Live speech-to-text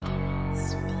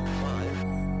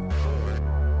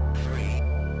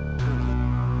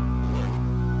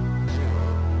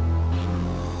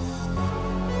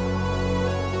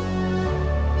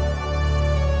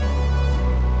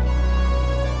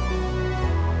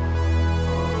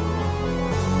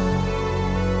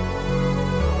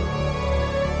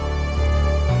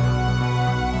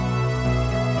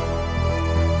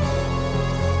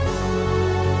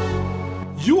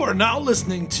are now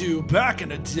listening to Back in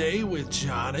the Day with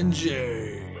John and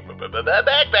Jay.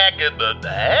 Back in the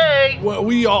day. Where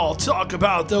we all talk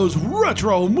about those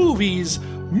retro movies,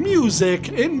 music,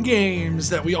 and games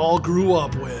that we all grew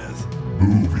up with.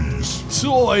 Movies.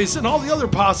 Toys, and all the other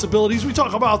possibilities. We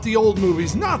talk about the old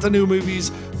movies, not the new movies.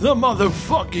 The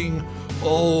motherfucking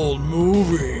old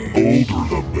movie. Older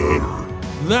the better.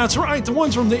 That's right, the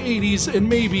ones from the 80s and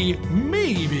maybe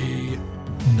 90s.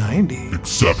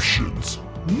 Exceptions.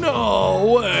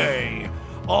 No way.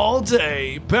 All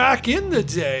day, back in the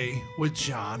day with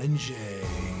John and Jay.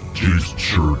 Jason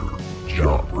Schurter,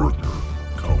 John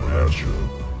Rutner, coming at you.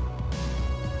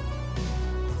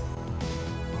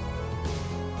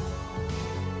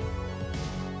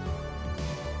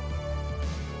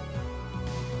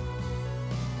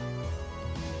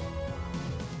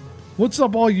 What's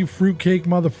up, all you fruitcake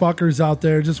motherfuckers out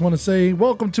there? Just want to say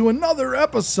welcome to another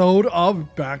episode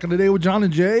of Back in the Day with John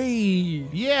and Jay.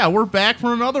 Yeah, we're back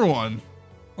for another one.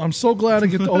 I'm so glad I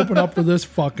get to open up for this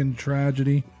fucking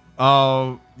tragedy.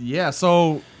 Yeah,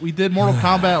 so we did Mortal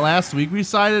Kombat last week. We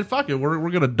decided, fuck it, we're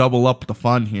going to double up the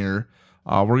fun here.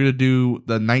 We're going to do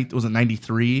the night, was it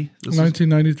 93?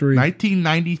 1993.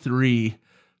 1993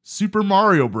 Super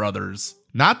Mario Brothers.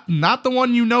 Not the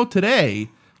one you know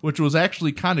today, which was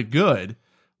actually kind of good.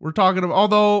 We're talking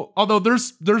about, although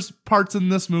there's parts in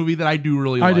this movie that I do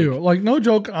really like. I do. Like, no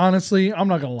joke, honestly, I'm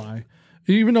not going to lie.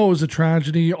 Even though it was a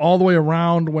tragedy all the way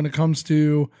around when it comes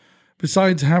to,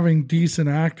 besides having decent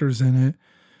actors in it.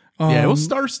 Yeah, it was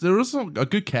stars. There was a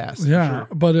good cast. Yeah, sure.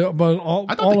 but all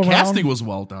I thought all the around, casting was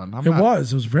well done. It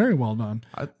was very well done.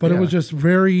 But yeah. it was just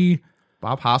very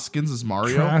Bob Hoskins as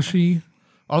Mario. trashy.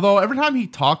 Although every time he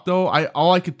talked, though,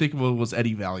 all I could think of was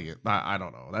Eddie Valiant. I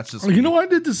don't know. That's just You know, I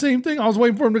did the same thing. I was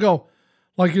waiting for him to go,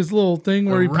 like his little thing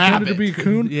where he pretended to be a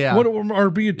coon, Yeah.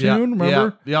 or be a tune.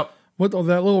 Remember? Yep. What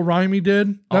that little rhyme he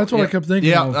did? That's what I kept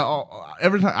thinking of. Yeah.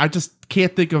 Every time I just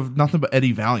can't think of nothing but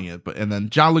Eddie Valiant. And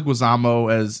then John Leguizamo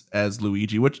as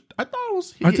Luigi, which I thought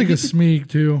was. I think it's Smeagol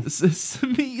too.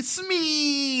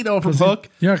 Smeagol from Hook.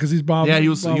 Because he's Bob. Yeah, he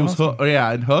was Bob Hook. Oh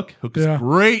yeah, and Hook. Hook is a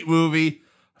great movie.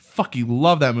 I fucking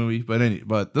love that movie.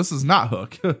 But this is not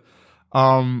Hook.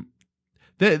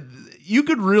 You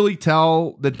could really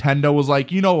tell Nintendo was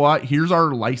like, you know what? Here's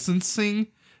our licensing.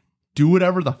 Do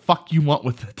whatever the fuck you want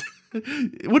with it.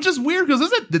 Which is weird because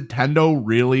isn't Nintendo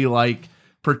really like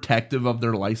protective of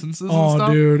their licenses and stuff?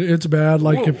 Oh, dude, it's bad.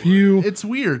 Like it's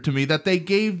weird to me that they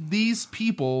gave these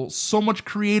people so much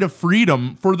creative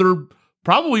freedom for their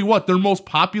probably their most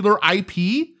popular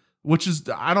IP, which is,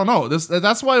 I don't know.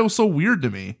 That's why it was so weird to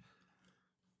me.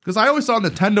 Because I always thought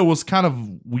Nintendo was kind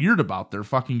of weird about their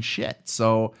fucking shit.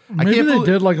 So maybe they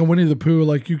did like a Winnie the Pooh.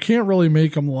 Like, you can't really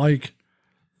make them like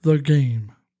the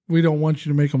game. We don't want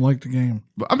you to make them like the game.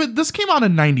 I mean, this came out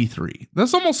in 93.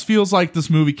 This almost feels like this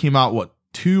movie came out,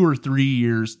 2 or 3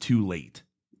 years too late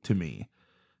to me.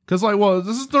 Because,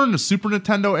 this is during the Super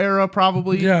Nintendo era,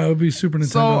 probably. Yeah, it would be Super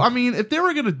Nintendo. So, I mean, if they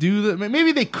were going to do that,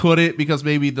 maybe they couldn't because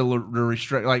maybe the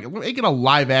restrict, making a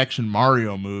live action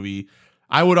Mario movie,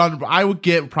 I would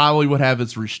get probably would have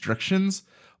its restrictions.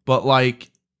 But,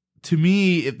 to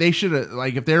me, if they should have,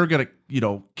 if they were going to,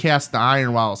 cast the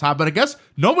iron while it's hot, but I guess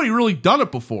nobody really done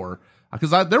it before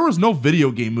because there was no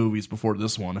video game movies before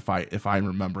this one, if I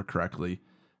remember correctly.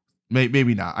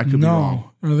 Maybe not. I could be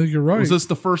wrong. I think you're right. Was this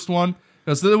the first one?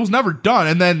 Because it was never done,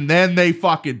 and then they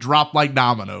fucking dropped like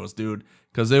dominoes, dude.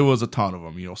 Because there was a ton of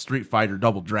them, Street Fighter,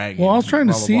 Double Dragon. Well, I was trying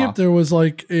to see if there was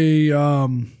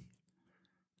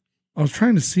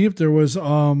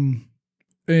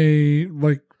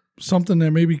something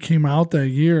that maybe came out that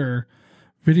year.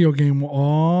 Video game.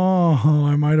 Oh,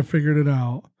 I might have figured it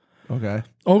out.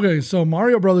 Okay, so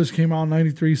Mario Brothers came out in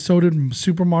 93. So did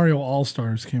Super Mario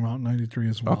All-Stars came out in 93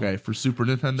 as well. Okay, for Super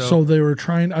Nintendo. So they were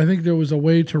trying, I think there was a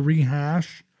way to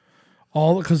rehash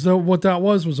because what that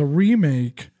was a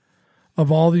remake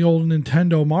of all the old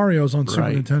Nintendo Marios on Super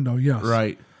Nintendo. Yes.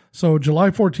 Right. So July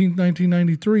 14th,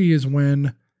 1993 is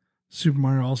when Super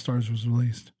Mario All-Stars was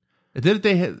released.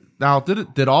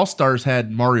 Did All Stars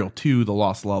had Mario 2: The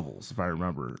Lost Levels, if I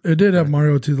remember? It did have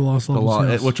Mario 2: The Lost Levels,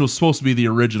 yes. Which was supposed to be the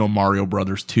original Mario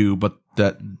Brothers 2, but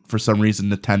that for some reason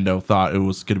Nintendo thought it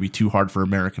was going to be too hard for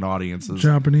American audiences.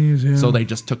 Japanese, yeah. So they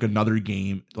just took another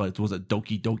game, was it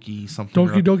Doki Doki something?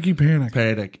 Doki Doki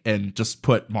Panic, and just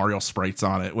put Mario sprites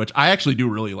on it, which I actually do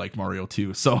really like Mario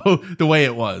 2. So the way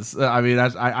it was, I mean,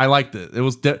 I liked it. It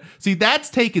was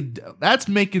that's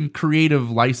making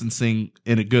creative licensing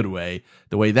in a good way.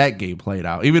 The way that game played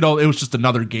out, even though it was just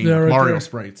another game with Mario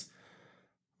sprites.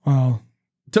 Wow,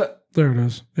 there it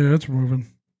is. Yeah, it's moving.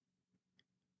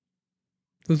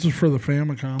 This is for the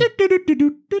Famicom.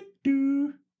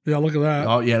 Yeah, look at that.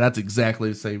 Oh yeah, that's exactly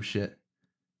the same shit.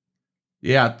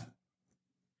 Yeah.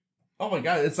 Oh my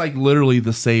god, it's like literally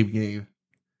the same game.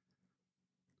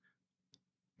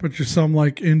 But you're some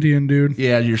like Indian dude.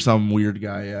 Yeah, you're some weird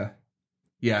guy. Yeah,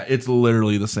 yeah, it's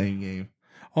literally the same game.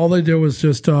 All they did was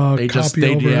just They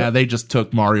copy just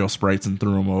took Mario sprites and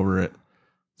threw them over it.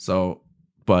 So,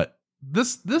 but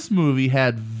this movie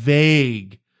had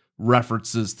vague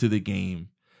references to the game,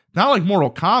 not like Mortal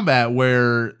Kombat,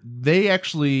 where they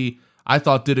actually, I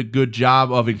thought, did a good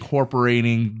job of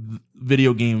incorporating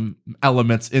video game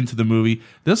elements into the movie.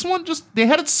 This one they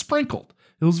had it sprinkled.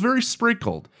 It was very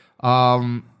sprinkled.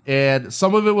 And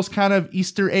some of it was kind of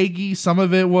Easter eggy. Some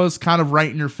of it was kind of right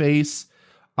in your face.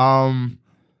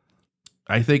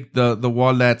 I think the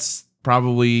one that's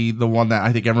probably the one that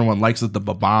I think everyone likes is the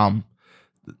Ba-Bomb.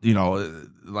 You know,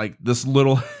 like this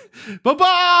little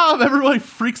Ba-Bomb! Everybody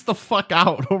freaks the fuck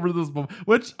out over this,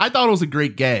 which I thought was a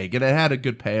great gag and it had a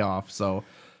good payoff. So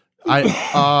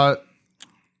what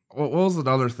was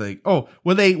another thing? Oh,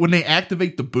 when they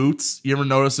activate the boots, you ever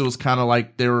notice it was kind of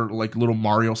like they were like little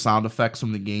Mario sound effects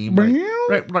from the game,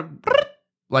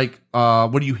 like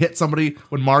when you hit somebody,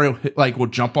 when Mario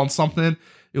would jump on something,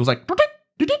 it was like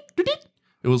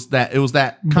it was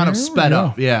that kind of sped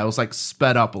up. Yeah, it was like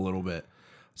sped up a little bit.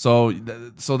 So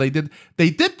they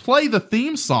did play the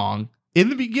theme song in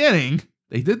the beginning.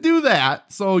 They did do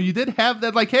that. So you did have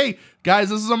that, like, hey guys,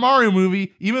 this is a Mario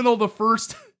movie, even though the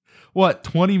first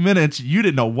 20 minutes, you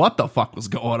didn't know what the fuck was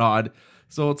going on.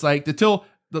 So it's like until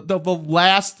the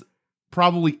last,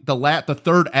 probably the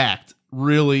third act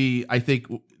really, I think,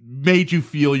 made you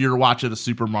feel you're watching a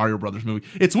Super Mario Brothers movie.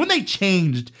 It's when they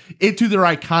changed into their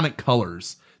iconic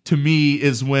colors, to me,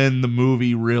 is when the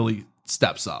movie really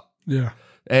steps up. Yeah.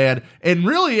 And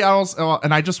really,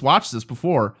 I just watched this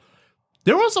before.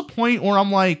 There was a point where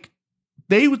I'm like,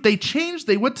 They changed.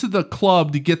 They went to the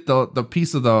club to get the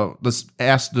piece of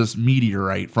this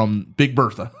meteorite from Big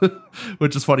Bertha,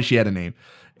 which is funny. She had a name,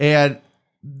 and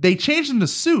they changed into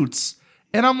suits.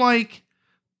 And I'm like,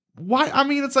 why? I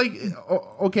mean, it's like,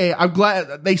 okay, I'm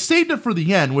glad they saved it for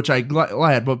the end, which I'm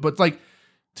glad. But like,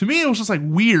 to me, it was just like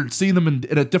weird seeing them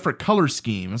in a different color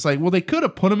scheme. It's like, well, they could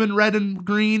have put them in red and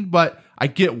green, but I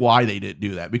get why they didn't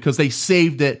do that, because they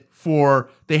saved it.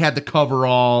 They had the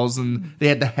coveralls and they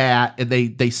had the hat, and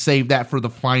they saved that for the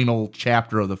final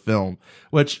chapter of the film,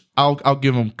 which I'll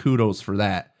give them kudos for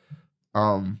that.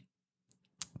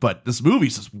 But this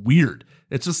movie's just weird.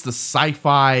 It's just the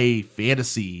sci-fi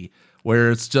fantasy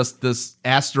where it's just this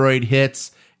asteroid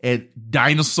hits and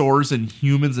dinosaurs and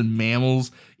humans and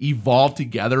mammals evolve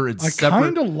together. It's I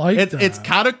kind of like that. It's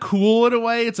kind of cool in a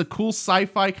way. It's a cool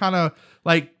sci-fi kind of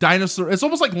like dinosaur. It's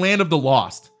almost like Land of the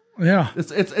Lost. Yeah,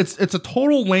 it's a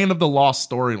total Land of the Lost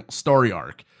story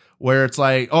arc where it's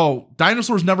like, oh,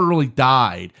 dinosaurs never really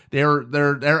died.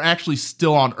 They're actually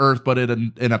still on Earth, but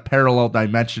in a parallel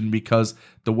dimension, because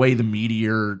the way the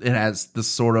meteor, it has this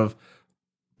sort of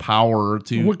power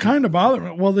to. What kind of bothered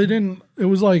me? Well, they didn't. It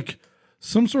was like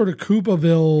some sort of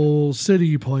Koopaville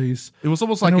city place. It was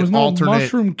almost like an alternate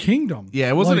Mushroom Kingdom. Yeah,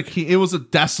 it wasn't it was a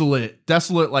desolate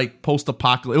like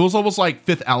post-apocalyptic. It was almost like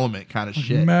Fifth Element kind of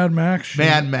shit. Mad Max shit.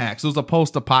 Mad Max. It was a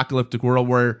post-apocalyptic world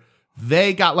where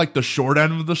they got like the short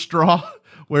end of the straw,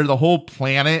 where the whole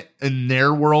planet in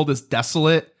their world is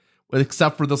desolate,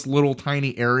 except for this little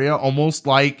tiny area, almost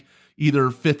like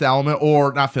either Fifth Element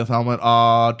or not Fifth Element,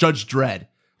 Judge Dredd.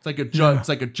 It's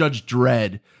like a Judge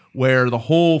Dredd, where the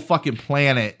whole fucking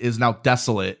planet is now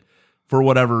desolate for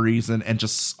whatever reason, and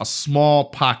just a small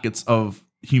pockets of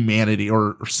humanity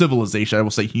or civilization. I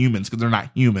will say humans, because they're not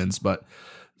humans, but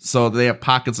so they have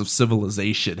pockets of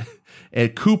civilization.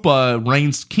 And King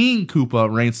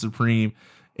Koopa reigns supreme.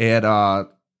 And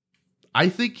I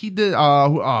think he did.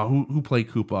 Who played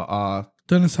Koopa?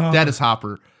 Dennis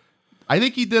Hopper. I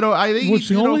think he did. Which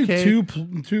the only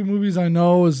two movies I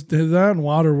know is that and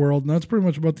Waterworld, and that's pretty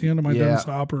much about the end of my Dennis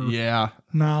Hopper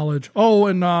knowledge. Oh,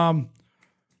 and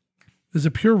is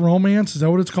it Pure Romance? Is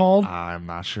that what it's called? I'm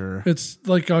not sure. It's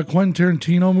like a Quentin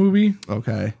Tarantino movie.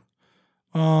 Okay.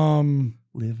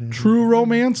 True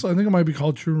Romance. I think it might be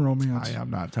called True Romance. I'm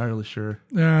not entirely sure.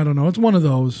 Yeah, I don't know. It's one of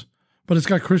those, but it's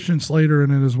got Christian Slater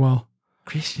in it as well.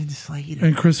 Christian Slater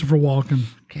and Christopher Walken.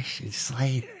 Christian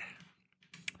Slater.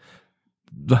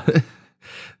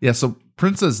 Yeah, so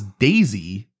Princess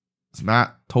Daisy is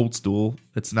not Toadstool.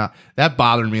 It's not. That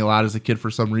bothered me a lot as a kid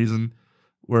for some reason,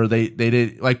 where they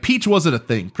did, like, Peach wasn't a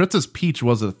thing. Princess Peach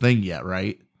wasn't a thing yet,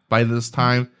 right? By this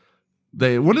time,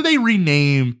 when did they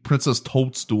rename Princess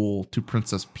Toadstool to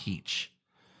Princess Peach?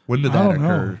 When did that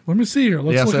occur? Let me see here.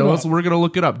 We're gonna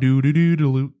look it up. Do.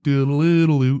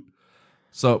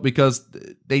 So because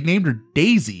they named her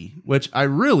Daisy, which I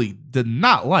really did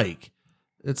not like.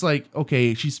 It's like,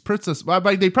 okay, she's princess. They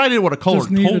probably didn't want to call Just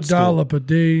her need Toadstool. a dollop of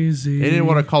Daisy. They didn't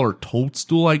want to call her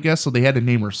Toadstool, I guess, so they had to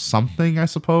name her something, I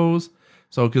suppose.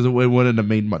 So because it wouldn't have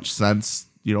made much sense,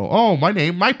 oh,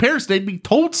 my parents named me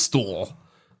Toadstool.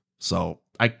 So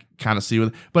I kind of see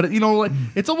with, but like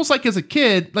it's almost like as a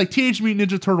kid, like Teenage Mutant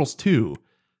Ninja Turtles 2,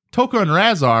 Toka and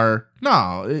Razar.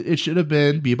 No, it should have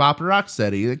been Bebop and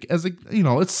Rocksteady. Like,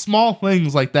 it's small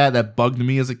things like that bugged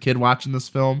me as a kid watching this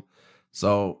film.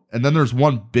 So, and then there's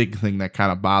one big thing that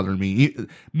kind of bothered me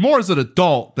more as an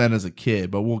adult than as a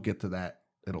kid, but we'll get to that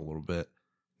in a little bit.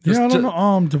 I don't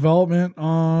know. Development.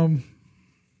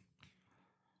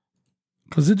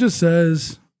 Because it just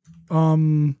says,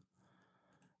 Princess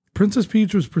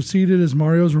Peach was preceded as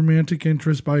Mario's romantic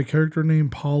interest by a character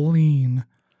named Pauline,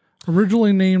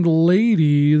 originally named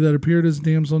Lady, that appeared as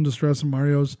damsel in distress in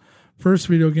Mario's first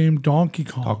video game, Donkey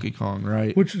Kong. Donkey Kong,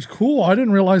 right? Which is cool. I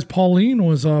didn't realize Pauline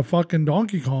was a fucking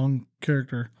Donkey Kong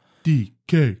character.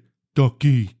 DK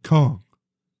Donkey Kong.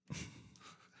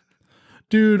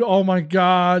 Dude, oh my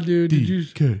God, dude.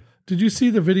 Did you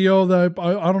see the video that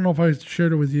I don't know if I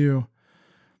shared it with you,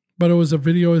 but it was a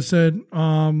video that said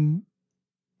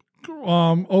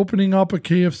opening up a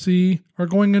KFC or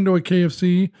going into a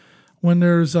KFC when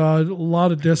there's a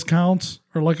lot of discounts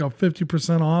or like a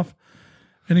 50% off.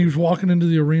 And he was walking into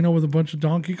the arena with a bunch of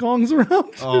Donkey Kongs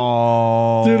around.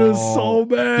 Oh, dude, it was so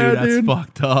bad, dude. That's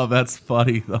fucked up. That's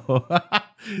funny though.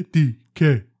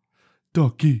 DK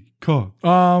Donkey Kong.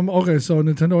 Okay, so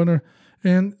Nintendo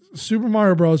and Super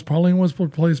Mario Bros. Pauline was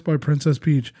replaced by Princess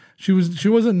Peach. She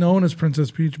wasn't known as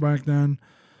Princess Peach back then,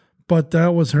 but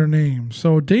that was her name.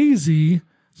 So Daisy.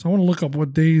 So I want to look up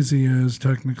what Daisy is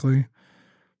technically.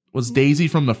 Was Daisy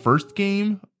from the first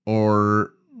game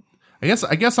or? I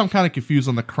guess I'm kind of confused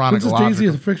on the chronological. Princess Daisy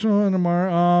is a fictional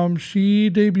animal.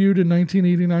 She debuted in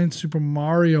 1989 Super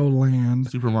Mario Land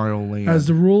as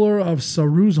the ruler of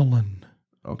Saruzaland.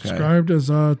 Okay. Described as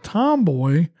a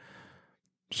tomboy,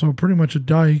 so pretty much a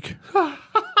dyke.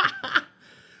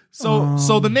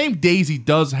 So the name Daisy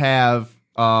does have.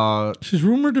 She's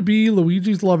rumored to be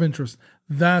Luigi's love interest.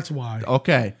 That's why.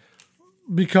 Okay.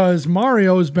 Because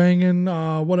Mario is banging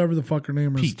whatever the fuck her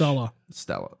name is, Peach. Stella.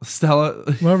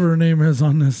 Whatever her name is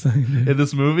on this thing, dude. In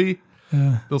this movie,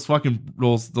 yeah. Those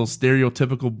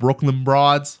stereotypical Brooklyn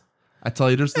broads. I tell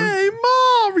you, there's Hey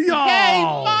Mario! Hey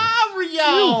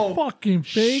Mario! You fucking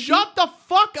fake! Shut the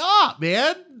fuck up,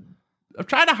 man! I'm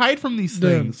trying to hide from these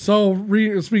things. So,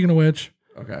 speaking of which,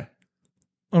 okay.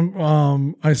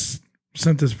 I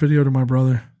sent this video to my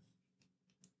brother.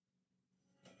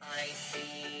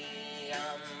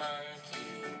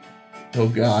 Oh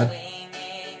God.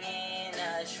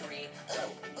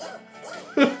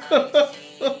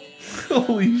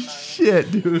 Holy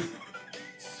shit, dude.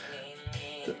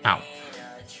 Ow.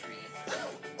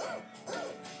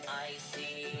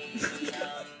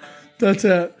 That's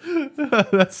it.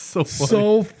 That's so funny.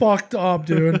 So fucked up,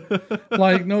 dude.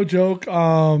 Like, no joke. Dude,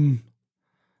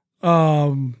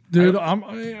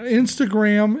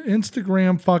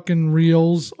 Instagram fucking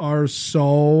reels are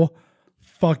so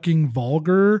fucking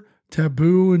vulgar,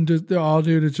 taboo, and dude,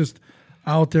 it's just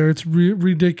out there. It's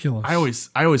ridiculous. I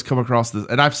always come across this,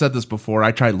 and I've said this before.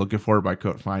 I tried looking for it, but I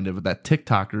couldn't find it. But that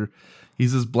TikToker,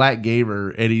 he's this black gamer,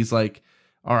 and he's like,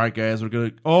 "All right, guys, we're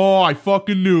gonna." Oh, I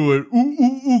fucking knew it.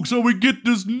 Ooh. So we get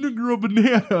this nigger a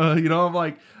banana. I'm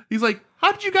like, he's like,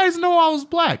 "How did you guys know I was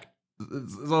black?"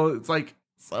 So it's like.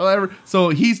 So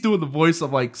he's doing the voice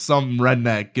of like some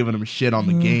redneck giving him shit on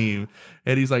the game,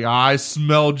 and he's like, "I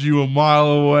smelled you a mile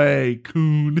away,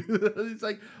 coon." He's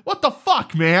like, "What the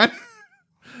fuck, man?"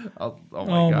 Oh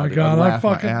my god! I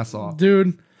fucking my ass off,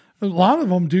 dude. A lot of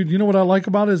them, dude. You know what I like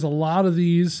about it is a lot of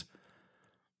these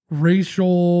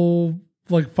racial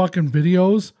like fucking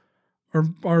videos are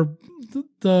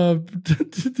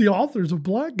the authors of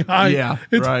Black Guy. Yeah,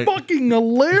 it's fucking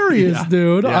hilarious,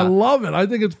 dude. I love it. I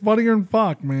think it's funnier than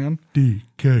fuck, man.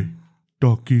 DK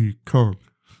Donkey Kong.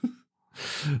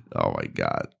 Oh my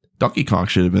god, Donkey Kong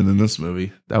should have been in this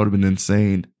movie. That would have been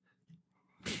insane.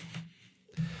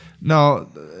 No,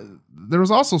 there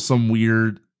was also some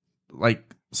weird,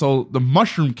 so the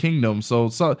Mushroom Kingdom.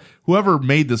 So whoever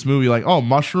made this movie, like, oh,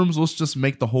 mushrooms, let's just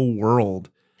make the whole world.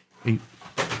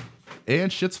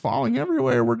 And shit's falling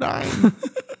everywhere. We're dying.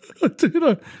 Dude,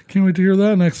 I can't wait to hear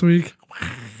that next week.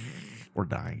 We're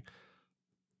dying.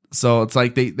 So it's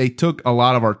like they took a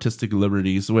lot of artistic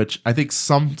liberties, which I think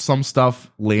some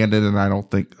stuff landed, and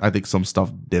I think some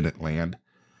stuff didn't land.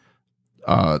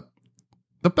 The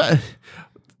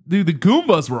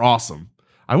Goombas were awesome.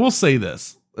 I will say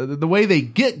this. the way they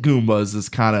get Goombas is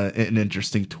kind of an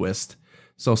interesting twist.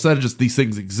 So instead of just these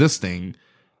things existing,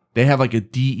 they have like a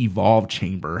de-evolve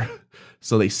chamber.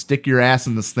 So they stick your ass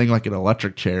in this thing like an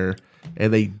electric chair,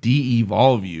 and they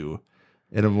de-evolve you.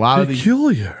 And a lot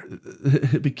peculiar.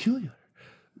 Peculiar.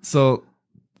 So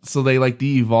they like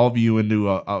de-evolve you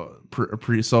into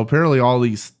so apparently all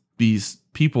these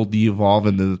people de-evolve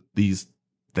into these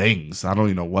things. I don't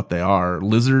even know what they are.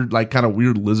 Lizard, like kind of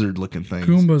weird lizard looking things.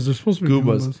 Goombas. They're supposed to be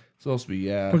Goombas. Supposed to be,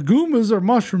 yeah. But Goombas are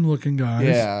mushroom looking guys.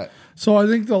 Yeah. So I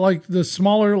think the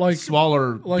smaller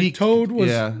beak, Toad was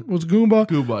Goomba.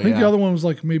 Goomba, I think the other one was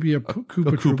like maybe a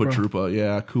Koopa Troopa.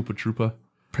 Yeah, Koopa Troopa.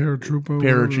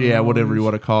 Paratroopa. Whatever you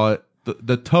want to call it.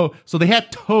 The Toad. So they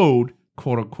had Toad,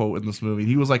 quote unquote, in this movie.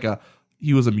 He was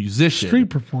a musician. Street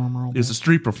performer. He was a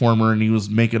street performer, and he was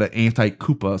making an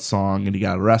anti-Koopa song, and he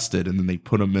got arrested, and then they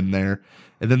put him in there.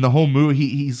 And then the whole movie,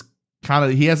 he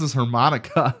has this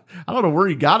harmonica. I don't know where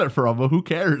he got it from, but who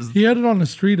cares? He had it on the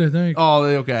street, I think. Oh,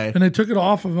 okay. And they took it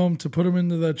off of him to put him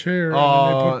into that chair.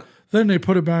 And then they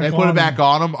put it back on him. They put it back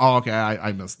on him? Oh, okay.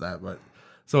 I missed that. But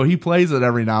so he plays it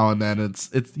every now and then.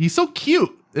 He's so cute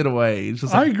in a way. It's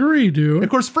just I agree, dude. Of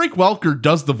course, Frank Welker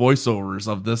does the voiceovers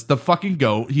of this. The fucking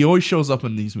goat. He always shows up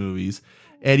in these movies.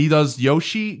 And he does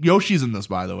Yoshi. Yoshi's in this,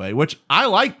 by the way, which I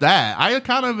like that. I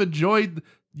kind of enjoyed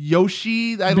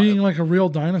Yoshi being like a real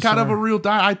dinosaur, kind of a real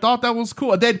I thought that was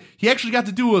cool. And then he actually got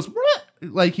to do his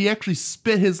like he actually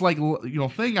spit his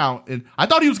thing out, and I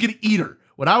thought he was gonna eat her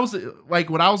when I was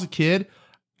a kid.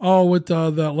 Oh, with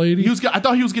that lady, I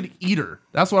thought he was gonna eat her.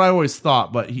 That's what I always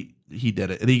thought, but he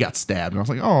did it, and he got stabbed, and I was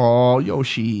like, oh,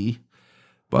 Yoshi,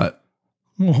 but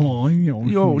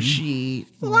Yoshi.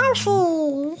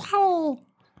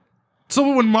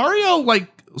 So when Mario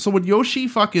when Yoshi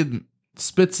fucking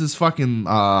spits his fucking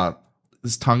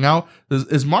his tongue out,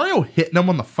 is Mario hitting him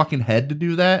on the fucking head to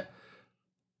do that?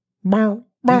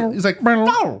 He's like,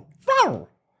 bow, bow.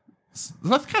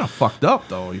 That's kind of fucked up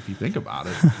though, if you think about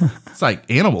it. It's like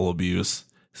animal abuse.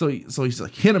 So he's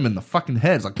like hit him in the fucking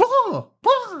head. It's like, bah,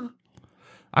 bah.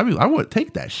 I mean, I wouldn't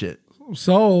take that shit.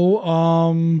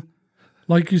 So,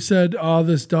 like you said,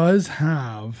 this does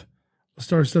have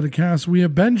star-studded cast. We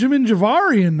have Benjamin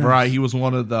Javari in this. Right, he was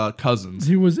one of the cousins.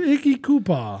 He was Iggy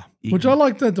Koopa, which I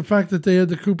like the fact that they had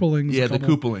the Koopalings. Yeah, the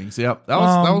Koopalings. Yep, that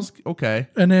was okay.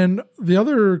 And then the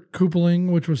other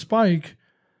Koopaling, which was Spike.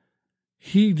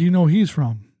 Do you know who he's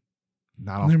from?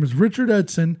 No. His name is Richard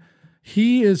Edson.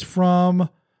 He is from.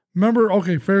 Remember,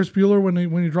 Ferris Bueller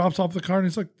when he drops off the car and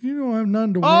he's like, you don't have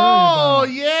none to worry about. Oh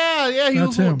yeah, he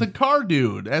was the car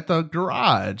dude at the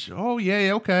garage. Oh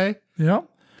yeah, okay. Yep.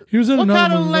 He was in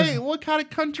another movie. What kind of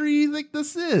country do you think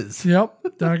this is?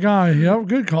 Yep, that guy. Yep,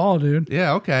 good call, dude.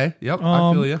 Yeah, okay. Yep,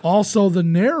 I feel you. Also, the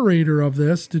narrator of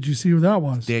this, did you see who that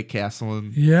was? Dan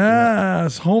Castleman.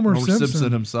 Yes, Homer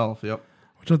Simpson himself, yep.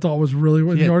 Which I thought was really,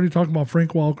 you already talked about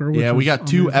Frank Welker. Yeah, we got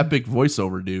two epic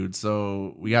voiceover dudes.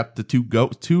 So we got the two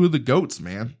of the goats,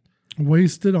 man.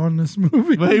 Wasted on this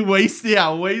movie. Wasted.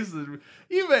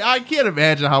 Even I can't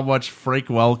imagine how much Frank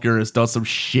Welker has done some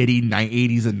shitty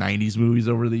 80s and 90s movies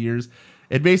over the years.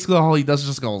 And basically all he does is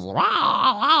just goes, wah,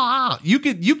 wah, wah. You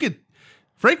could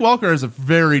Frank Welker has a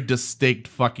very distinct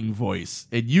fucking voice.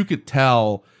 And you could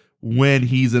tell when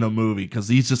he's in a movie because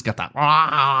he's just got that,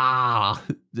 wah.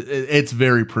 It's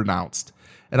very pronounced.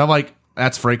 And I'm like,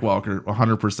 that's Frank Welker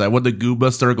 100%. When the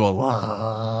Goomba started going,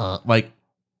 wah, like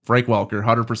Frank Welker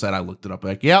 100%. I looked it up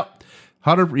like, yep.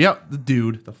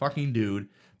 The fucking dude,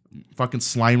 fucking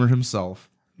Slimer himself.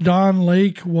 Don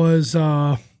Lake was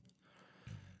the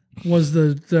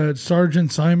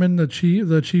Sergeant Simon, the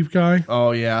chief guy.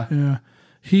 Oh yeah.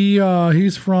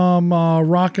 He's from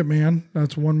Rocket Man.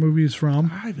 That's one movie he's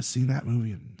from. I haven't seen that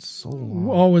movie in so long.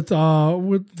 Oh,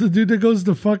 with the dude that goes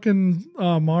to fucking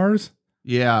Mars.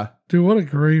 Yeah, dude, what a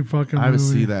great fucking movie. I haven't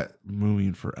seen that movie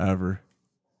in forever.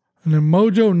 And then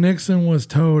Mojo Nixon was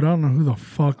Toad. I don't know who the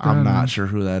fuck that is. I'm not sure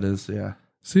who that is, yeah.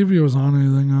 See if he was on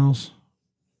anything else.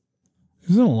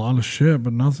 He's in a lot of shit,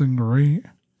 but nothing great.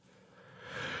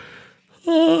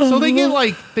 So they get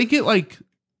like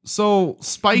so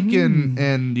Spike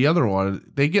and the other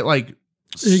one, they get like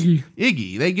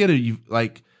Iggy. They get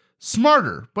like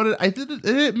smarter, but it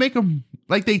didn't make them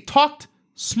like they talked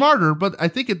smarter, but I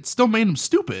think it still made them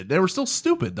stupid. They were still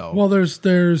stupid though. Well, there's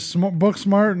book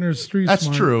smart and there's street That's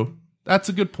smart. That's true. That's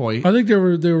a good point. I think they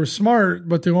were smart,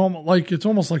 but they almost like it's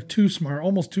almost like too smart,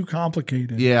 almost too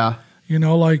complicated. Yeah. You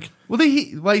know, like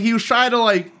he was trying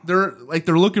to they're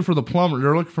looking for the plumber.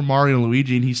 They're looking for Mario and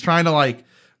Luigi, and he's trying to like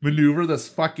maneuver this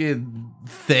fucking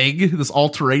thing, this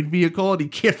all-terrain vehicle, and he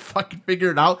can't fucking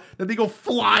figure it out. Then they go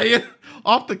flying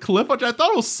off the cliff, which I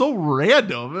thought was so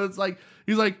random. It's like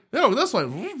He's like, no, this way.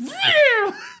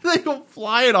 They go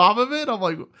flying off of it. I'm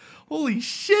like, holy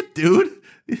shit, dude.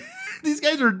 These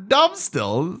guys are dumb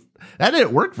still. That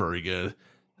didn't work very good.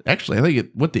 Actually, I think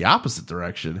it went the opposite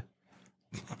direction.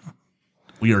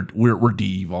 We're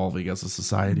de-evolving as a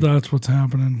society. That's what's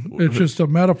happening. It's just a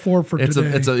metaphor for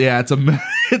today.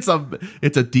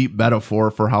 It's a deep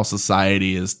metaphor for how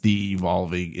society is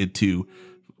de-evolving into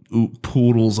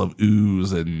poodles of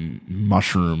ooze and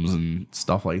mushrooms and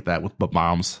stuff like that with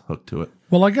bombs hooked to it.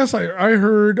 Well, I guess I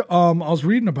heard, I was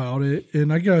reading about it,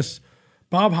 and I guess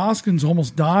Bob Hoskins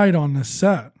almost died on this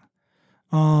set.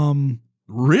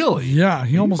 Really? Yeah,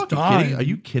 he almost died. Kidding? Are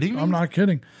you kidding me? I'm not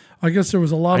kidding. I guess there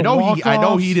was a lot of walk-offs. I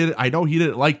know he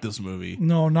didn't like this movie.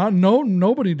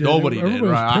 Nobody did. Nobody did.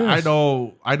 Right?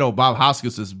 I know Bob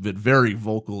Hoskins has been very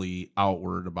vocally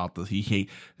outward about this.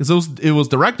 Because it was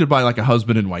directed by like a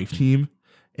husband and wife team,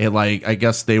 and like I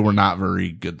guess they were not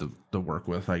very good to work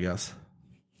with, I guess.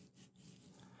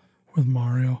 With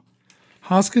Mario.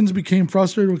 Hoskins became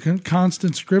frustrated with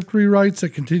constant script rewrites that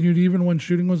continued even when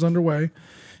shooting was underway.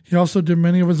 He also did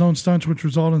many of his own stunts, which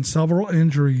resulted in several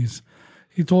injuries.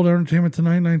 He told Entertainment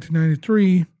Tonight in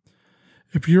 1993,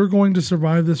 if you're going to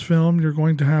survive this film, you're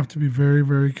going to have to be very,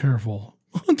 very careful.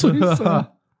 That's what he said.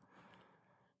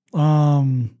 I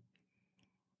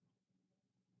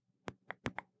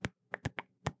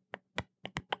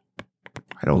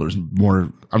know there's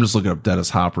more. I'm just looking up Dennis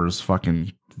Hopper's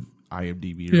fucking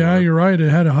IMDb. Yeah, you're right. It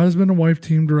had a husband and wife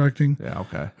team directing. Yeah,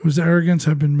 okay. Whose arrogance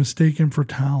had been mistaken for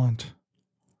talent.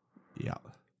 Yeah.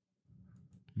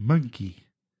 Monkey.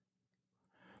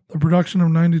 The production of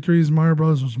 93's Mario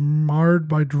Bros. Was marred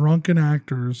by drunken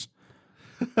actors.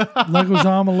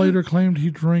 Leguizamo later claimed he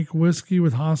drank whiskey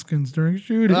with Hoskins during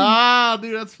shooting. Ah,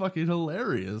 dude, that's fucking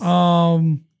hilarious.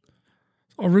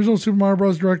 Original Super Mario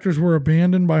Bros. Directors were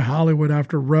abandoned by Hollywood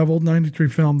after Reveled 93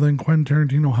 film, then Quentin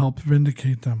Tarantino helped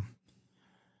vindicate them.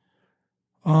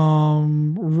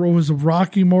 Was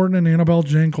Rocky Morton and Annabelle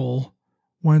Jankel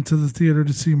went to the theater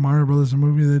to see Mario Brothers, a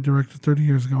movie they directed 30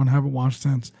 years ago and haven't watched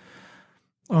since.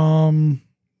 You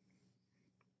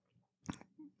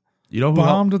know who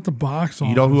bombed at the box office.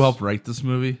 You know who helped write this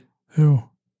movie? Who?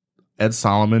 Ed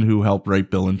Solomon, who helped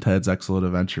write Bill and Ted's Excellent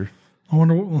Adventure. I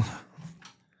wonder what.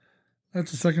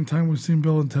 That's the second time we've seen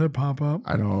Bill and Ted pop up.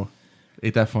 I know.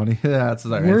 Ain't that funny? Yeah, that's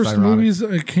worst movies.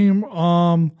 It came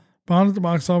bombed at the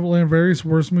box office, land various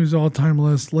worst movies all time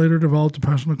lists. Later developed a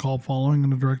passionate cult following, in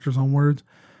the director's own words.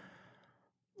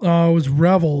 It was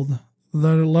Reveled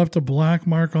that it left a black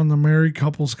mark on the married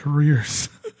couple's careers.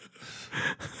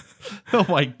 Oh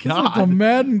my God. It's like the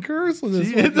Madden curse of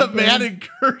this. It's the Madden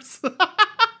curse.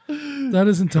 That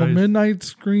is until midnight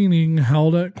screening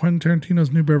held at Quentin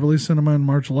Tarantino's New Beverly Cinema on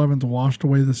March 11th washed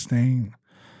away the stain.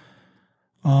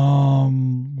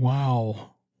 Wow.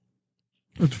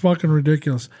 It's fucking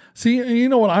ridiculous. See, you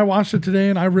know what? I watched it today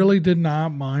and I really did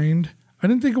not mind. I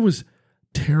didn't think it was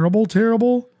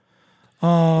terrible.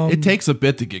 It takes a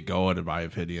bit to get going, in my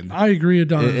opinion. I agree, it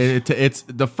does. It's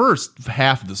the first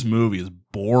half of this movie is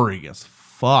boring as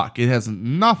fuck. It has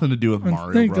nothing to do with Mario.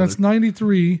 I think that's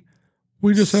 93.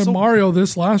 We just had Mario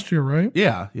this last year, right?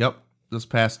 Yeah. Yep. This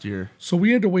past year. So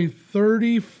we had to wait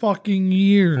 30 fucking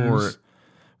years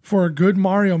for a good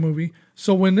Mario movie.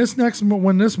 So when this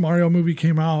Mario movie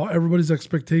came out, everybody's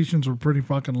expectations were pretty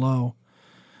fucking low.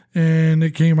 And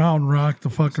it came out and rocked the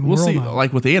fucking world. See, out.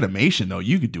 Like with the animation though,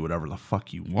 you could do whatever the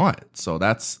fuck you want. So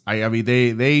that's I mean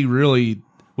they really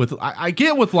I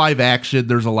get with live action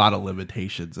there's a lot of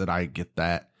limitations and I get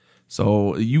that.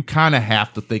 So you kind of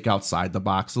have to think outside the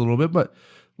box a little bit, but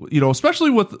you know,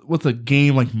 especially with a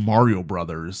game like Mario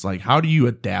Brothers, like how do you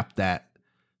adapt that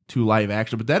to live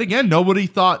action? But then again, nobody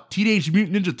thought Teenage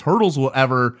Mutant Ninja Turtles will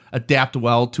ever adapt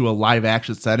well to a live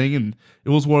action setting, and it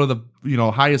was one of the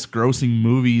highest grossing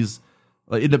movies,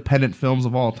 independent films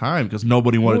of all time, because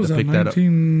nobody wanted to pick that up.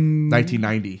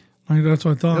 1990. That's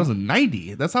what I thought. That was a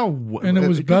 90. That's how. And it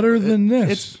was better than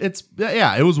this.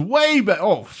 It was way better.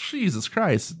 Oh, Jesus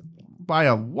Christ. By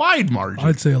a wide margin.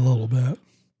 I'd say a little bit.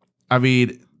 I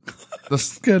mean,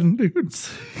 kidding, dude.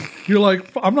 You're like,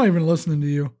 I'm not even listening to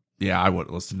you. Yeah, I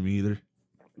wouldn't listen to me either.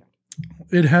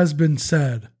 It has been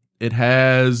said. It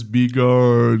has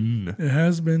begun. It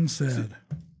has been said.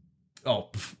 I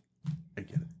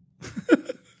get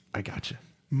it. I got you.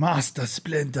 Master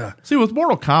Splinter. See, with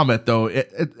Mortal Kombat, though,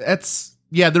 it's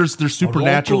there's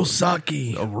supernatural.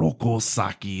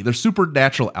 Orokosaki. There's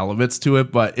supernatural elements to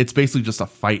it, but it's basically just a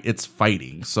fight. It's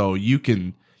fighting, so you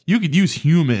could use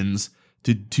humans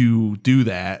to do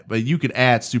that, but you could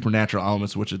add supernatural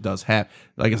elements, which it does have.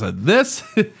 Like I said, this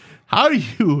how do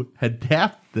you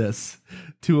adapt this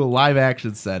to a live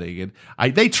action setting,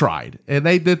 and they tried, and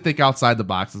they did think outside the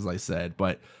box, as I said,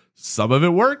 but some of it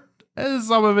worked and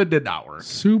some of it did not work.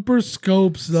 Super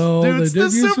scopes, though. Dude, they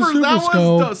did use the super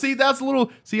scope. Honestly, that's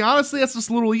just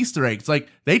a little Easter egg. It's like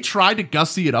they tried to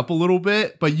gussy it up a little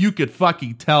bit, but you could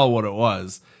fucking tell what it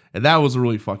was, and that was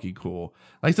really fucking cool.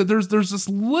 Like I said, there's just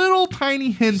little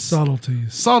tiny hints,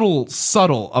 subtleties,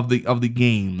 subtle of the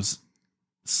games,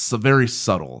 so very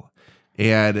subtle,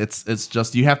 and it's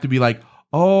just you have to be like,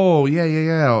 oh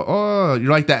yeah. Oh,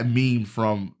 you're like that meme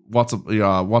from Once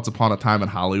Upon a Time in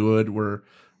Hollywood where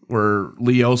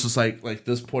Leo's just like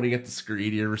this, pointing at the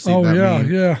screen. You ever seen that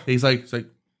meme? Yeah. He's like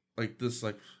this,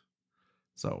 like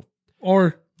so.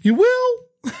 Or you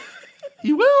will,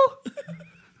 you will.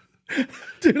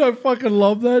 Dude, I fucking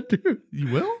love that, dude.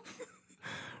 You will?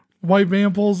 White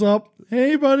van pulls up.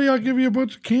 Hey, buddy, I'll give you a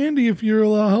bunch of candy if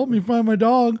you'll help me find my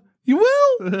dog. You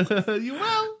will? You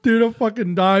will? Dude, I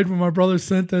fucking died when my brother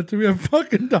sent that to me. I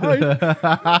fucking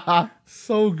died.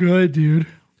 So good, dude.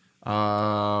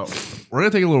 We're going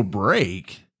to take a little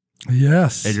break.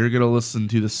 Yes. And you're going to listen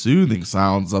to the soothing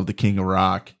sounds of the King of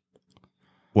Rock.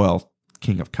 Well,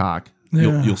 King of Cock.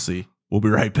 Yeah. You'll see. We'll be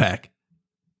right back.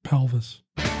 Pelvis.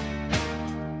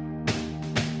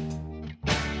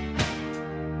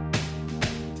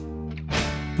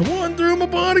 The one threw my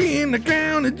body in the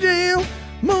county jail.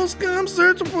 Most come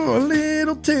searching for a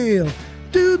little tail.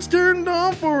 Dudes turned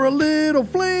on for a little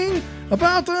fling.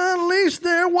 About to unleash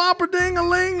their whopper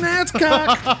ding-a-ling. That's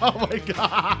cock. Oh my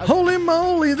God. Holy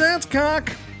moly, that's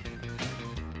cock.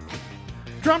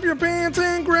 Drop your pants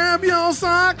and grab your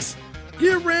socks.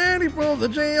 Get ready for the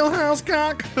jailhouse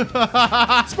cock.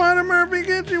 Spider Murphy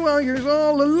gets you while you're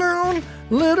all alone.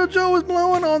 Little Joe is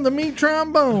blowing on the meat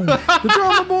trombone. The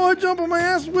drummer boy jumping my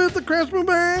ass with the crash boom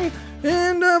bang.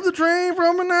 End of the train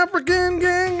from an African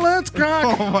gang. Let's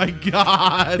cock. Oh my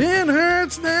God. It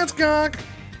hurts, that's cock.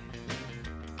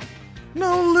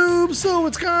 No lube, so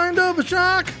it's kind of a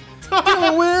shock.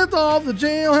 Dealing with all the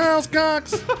jailhouse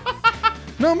cocks.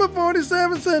 Number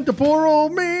 47 sent to poor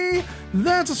old me.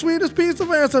 That's the sweetest piece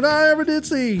of ass that I ever did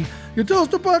see. Your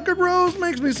toaster bucket roast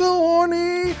makes me so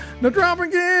horny. Now drop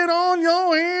and get on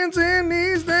your hands and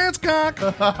knees. That's cock.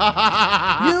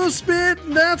 You spit,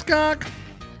 that's cock.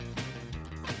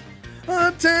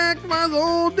 Attacked by the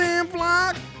whole damn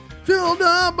flock. Filled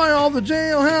up by all the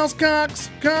jailhouse cocks.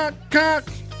 Cock. Cock.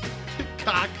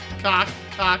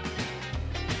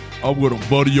 I'm gonna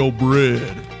butter your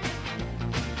bread.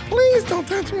 Please don't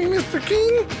touch me, Mr.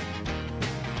 King.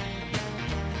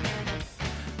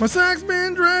 My sack's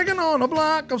been dragging on a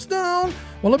block of stone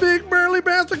while a big burly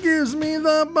bastard gives me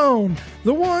the bone.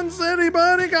 The ones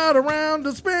anybody got around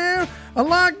to spare. I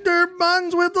like dirt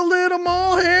buttons with a little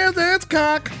more hair. That's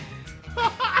cock.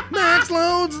 Max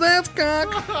loads, that's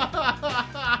cock.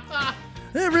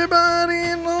 Everybody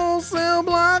in the whole cell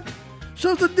block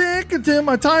shows the dick into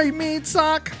my tight meat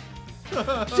sock.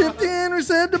 Shifty Henry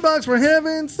said to Bugs, for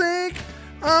heaven's sake,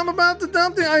 I'm about to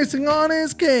dump the icing on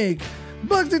his cake.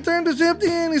 Bugsy turned to Shifty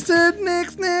and he said,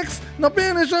 Nix. Now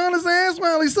finish on his ass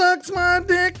while he sucks my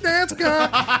dick. That's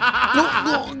cock.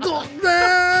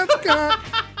 That's cock.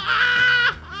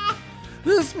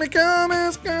 This may come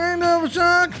as kind of a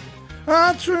shock.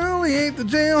 I truly hate the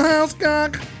jailhouse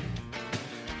cock.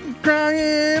 I'm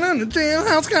crying on the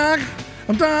jailhouse cock.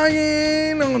 I'm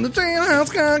dying on the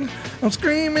jailhouse cock. I'm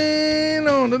screaming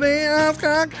on the jailhouse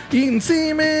cock. Eating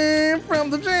semen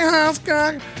from the jailhouse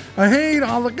cock. I hate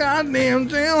all the goddamn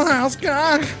jailhouse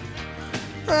cock.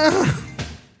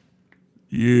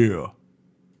 Yeah.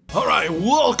 All right,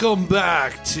 welcome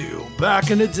back to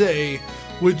Back in the Day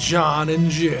with John and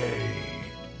Jay.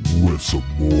 With some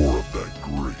more of that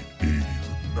great 80s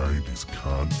and 90s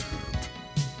content.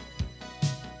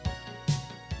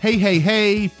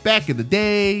 Hey, back in the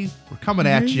day. We're coming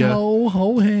at you.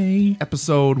 Hey.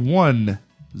 Episode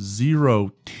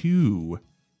 102.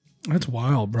 That's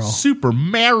wild, bro. Super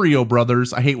Mario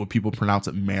Brothers. I hate when people pronounce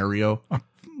it Mario.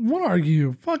 What are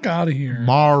you? Fuck out of here.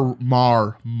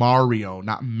 Mario,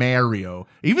 not Mario.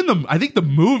 I think the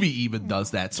movie even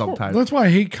does that sometimes. That's why I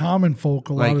hate common folk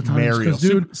a lot of times. Mario.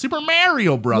 Dude, Super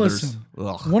Mario Brothers. Listen,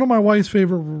 Ugh. one of my wife's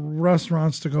favorite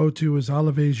restaurants to go to is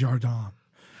Olivier Jardin.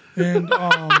 And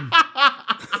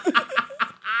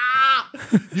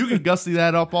you can gussy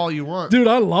that up all you want. Dude,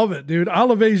 I love it, dude.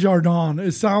 Olivier Jardin.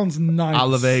 It sounds nice.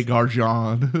 Olivier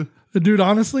Garjon. Dude,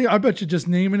 honestly, I bet you just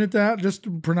naming it that,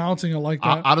 just pronouncing it like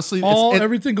that. Honestly,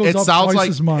 everything goes up twice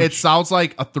as much. It sounds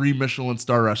like a 3 Michelin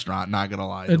star restaurant, not gonna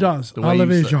lie. It does.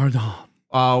 Olivier Jardin.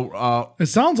 It It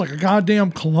sounds like a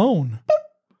goddamn cologne.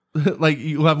 like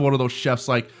you have one of those chefs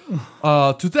like,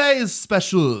 today's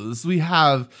specials. We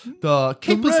have the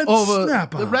capers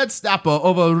the red snapper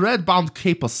over red bound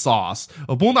caper sauce.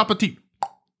 A bon appetit.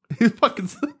 He fucking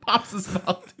pops his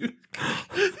mouth, dude.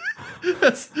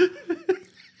 That's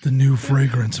the new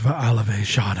fragrance of Alave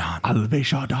Chardon. Alave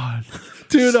Chardon.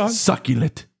 Dude,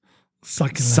 succulent.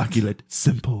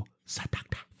 Simple.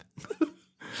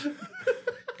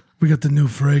 We got the new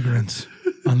fragrance.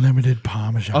 Unlimited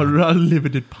Parmesan.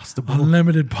 Unlimited pasta bowl.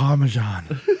 Unlimited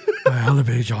Parmesan by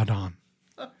Alave Chardon.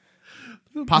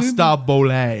 Pasta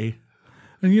bowl. And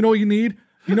you know what you need?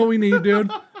 You know what we need,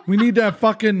 dude? We need that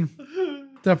fucking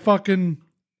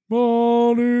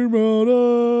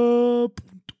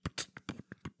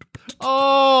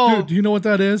Oh, dude, do you know what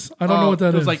that is? I don't know what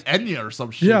that is. It's like Enya or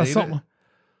some shit. Yeah, something.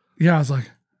 Yeah, I was like,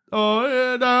 oh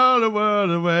yeah, down the world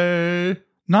away.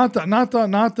 Not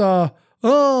the.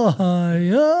 Oh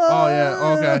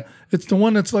yeah, okay. It's the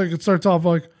one that's like it starts off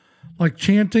like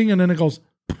chanting and then it goes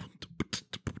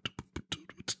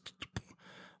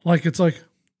like it's like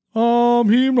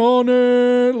him on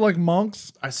it like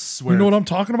monks. I swear, you know what I'm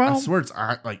talking about. I swear it's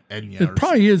like Enya. It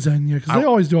probably is Enya because they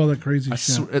always do all that crazy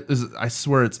shit. I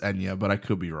swear it's Enya, but I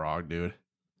could be wrong, dude.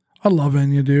 I love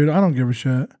Enya, dude. I don't give a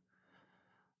shit.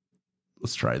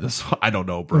 Let's try this. I don't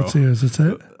know, bro. Let's see. Is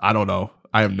it? I don't know.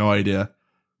 I have no idea.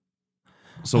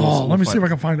 So let me see if I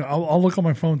can find it. I'll look on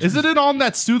my phone. Isn't it on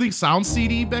that Soothing Sound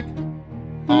CD, Beck?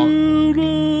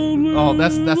 Oh,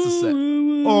 that's the set.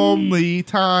 Only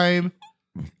time.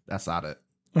 That's not it.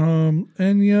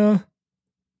 Enya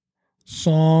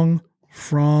song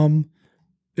from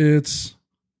It's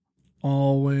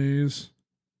Always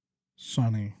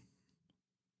Sunny.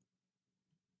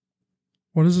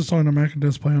 What is the song the Mac and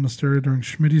Des play on the stereo during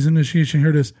Schmitty's initiation?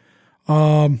 Here it is.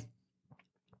 I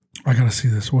gotta see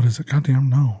this. What is it? Goddamn,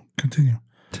 no. Continue.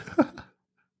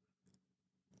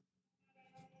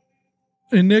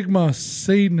 Enigma,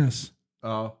 Sadness.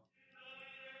 Oh.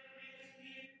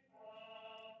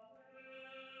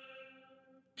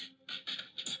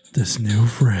 This new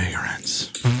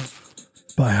fragrance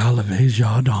by Alave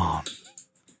Chardon.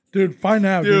 Dude, find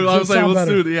out. Dude, I was like, let's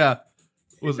do it. Yeah.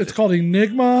 It's called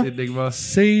Enigma.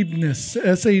 Sadness.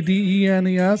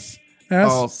 Sadenes.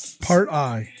 Part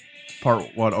I.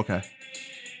 Part 1, okay.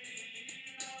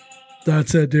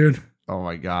 That's it, dude. Oh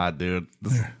my god, dude.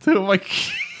 This is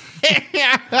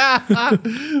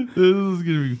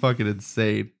gonna be fucking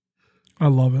insane. I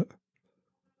love it.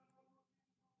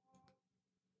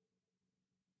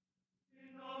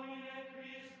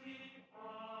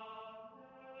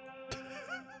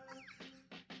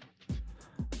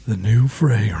 The new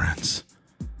fragrance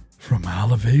from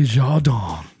Alave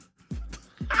Chardon.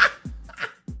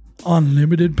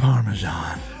 Unlimited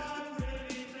Parmesan.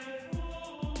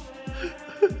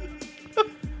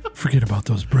 Forget about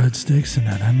those breadsticks and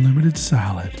that unlimited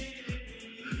salad.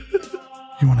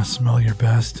 You want to smell your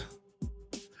best?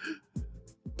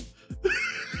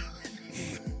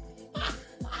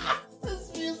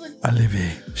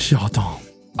 Alave Chardon.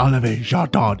 Alave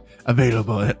Chardon.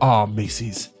 Available at all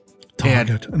Macy's.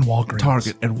 Target and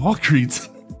Walgreens.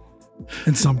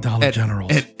 And some Dollar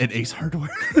Generals. And Ace Hardware.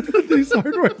 Ace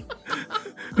Hardware.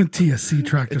 And TSC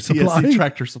Tractor Supply. TSC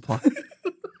Tractor Supply.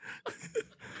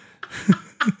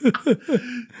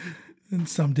 And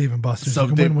some Dave and Buster's. You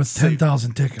can win with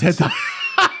 10,000 tickets.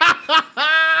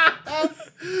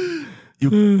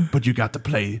 But you got to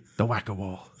play the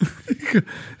whack-a-mole.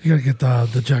 You got to get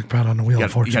the jackpot on the Wheel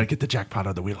of Fortune. You got to get the jackpot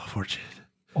on the Wheel of Fortune.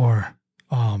 Or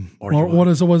what's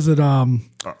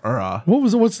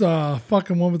the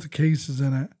fucking one with the cases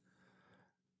in it?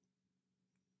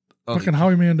 Fucking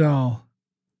Howie Mandel.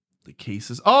 The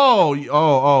cases.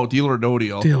 Oh, Deal or No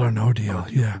Deal. Deal or No Deal.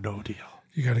 Yeah. No Deal.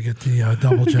 You got to get the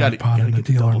double jackpot in the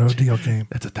Deal or No Deal game.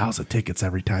 That's 1,000 tickets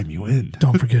every time you win.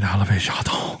 Don't forget Alave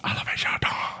Chardon. Alave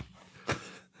Chardon.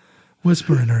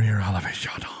 Whisper in her ear, Alave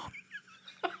Chardon.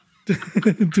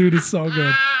 Dude, it's so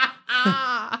good.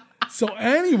 So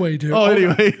anyway, dude.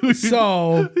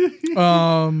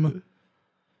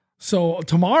 So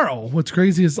tomorrow, what's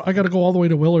crazy is I got to go all the way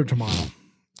to Willard tomorrow.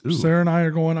 Ooh. Sarah and I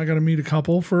are going. I got to meet a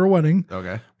couple for a wedding.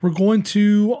 Okay. We're going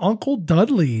to Uncle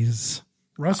Dudley's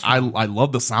restaurant. I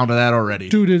love the sound of that already.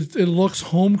 Dude, it looks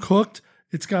home cooked.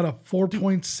 It's got a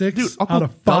 4.6 out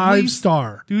of 5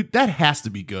 star. Dude, that has to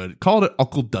be good. Call it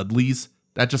Uncle Dudley's.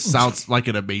 That just sounds like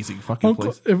an amazing fucking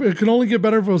place. If it could only get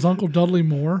better if it was Uncle Dudley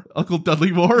Moore. Uncle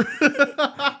Dudley Moore?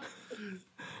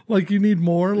 Like you need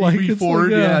more. Like it's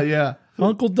Ford, like, yeah.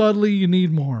 Uncle Dudley, you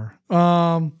need more.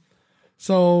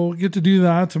 So get to do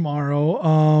that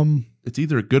tomorrow. It's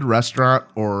either a good restaurant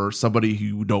or somebody who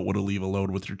you don't want to leave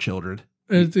alone with your children.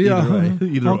 It's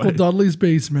Uncle Dudley's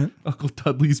basement. Uncle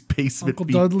Dudley's basement. Uncle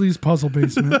Dudley's puzzle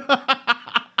basement.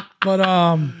 But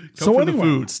so for anyway, the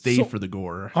food, stay for the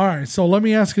gore. All right, so let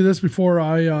me ask you this before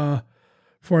I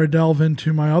delve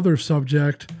into my other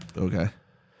subject. Okay.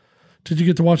 Did you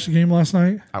get to watch the game last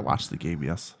night? I watched the game.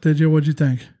 Yes. Did you? What'd you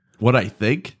think? What I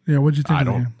think? Yeah, what'd you think?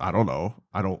 I don't know.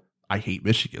 I hate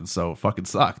Michigan, so it fucking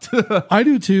sucked. I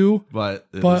do too. But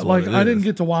like I didn't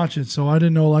get to watch it, so I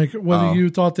didn't know like whether you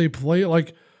thought they played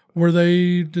like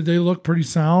did they look pretty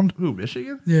sound? Who,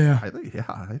 Michigan? Yeah. I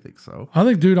think so. I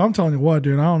think, dude, I'm telling you what,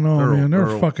 dude, I don't know, man.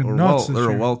 They're fucking nuts.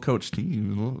 They're a well coached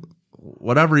team.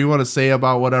 Whatever you want to say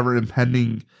about whatever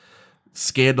impending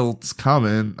scandals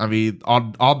coming, I mean,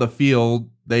 on the field,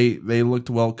 they looked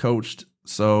well coached.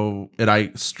 So, and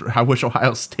I wish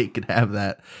Ohio State could have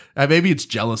that. Maybe it's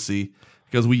jealousy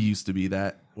because we used to be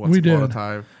that once upon a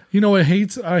time. You know, I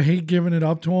hate giving it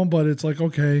up to them, but it's like,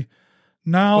 okay,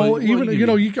 now I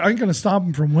ain't gonna stop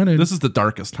them from winning. This is the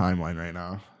darkest timeline right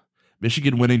now.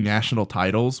 Michigan winning national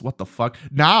titles. What the fuck?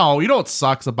 Now, you know what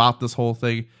sucks about this whole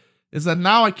thing is that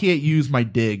now I can't use my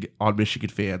dig on Michigan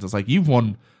fans. It's like, you've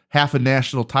won half a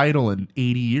national title in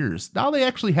 80 years. Now they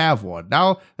actually have one.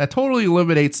 Now that totally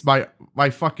eliminates my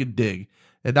fucking dig.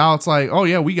 And now it's like, oh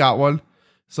yeah, we got one.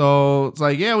 So it's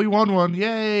like, yeah, we won one.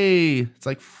 Yay. It's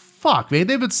like, fuck, man.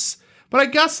 But I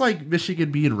guess like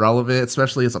Michigan being relevant,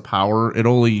 especially as a power, it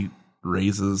only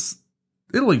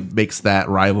makes that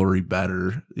rivalry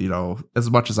better, you know, as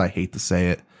much as I hate to say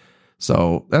it.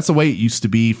 So that's the way it used to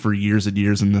be for years and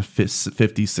years in the 50s,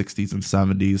 60s, and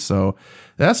 70s. So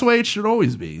that's the way it should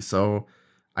always be. So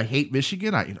I hate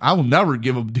Michigan. I will never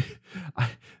give them.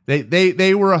 They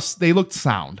looked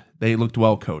sound. They looked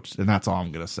well coached, and that's all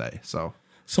I'm gonna say. So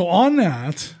on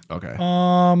that,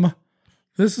 okay.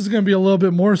 This is going to be a little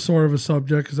bit more sort of a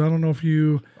subject because I don't know if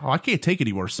you. Oh, I can't take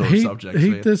any more sort of subjects.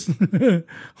 Hate this.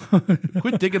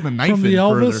 Quit digging the knife from the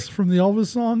Elvis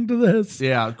song to this.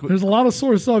 Yeah, there's a lot of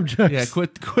sore subjects. Yeah,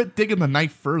 quit digging the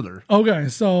knife further. Okay,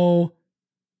 so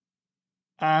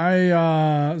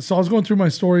I was going through my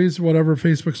stories, whatever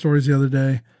Facebook stories the other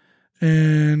day,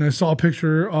 and I saw a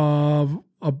picture of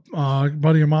a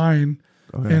buddy of mine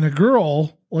and a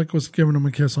girl like was giving him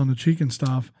a kiss on the cheek and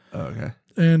stuff. Okay.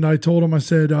 And I told him, I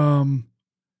said,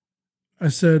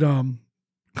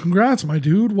 congrats, my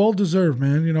dude. Well deserved,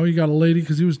 man. You know, you got a lady,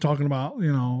 because he was talking about,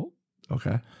 you know.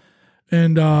 Okay.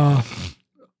 And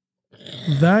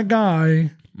that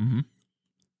guy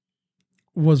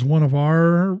was one of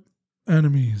our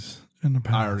enemies in the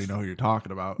past. I already know who you're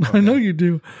talking about. Okay. I know you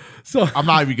do. So I'm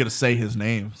not even going to say his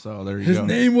name. So there you go. His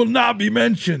name will not be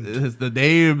mentioned. The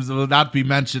names will not be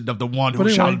mentioned of the one who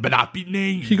shall not be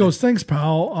named. He goes, thanks,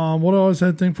 pal. What I always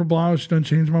had thing for Blau, she done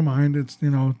changed my mind. It's,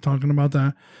 you know, talking about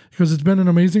that. Because it's been an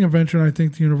amazing adventure, and I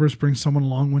think the universe brings someone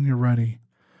along when you're ready.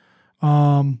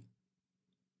 Let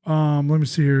me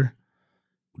see here.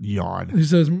 Yawn. He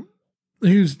says,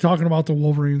 he was talking about the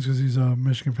Wolverines because he's a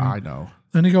Michigan fan. I know.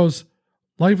 And he goes,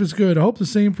 life is good. I hope the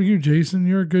same for you, Jason.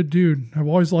 You're a good dude. I've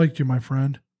always liked you, my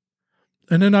friend.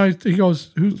 And then he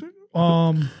goes,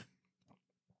 and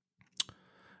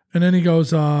then he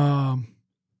goes, hell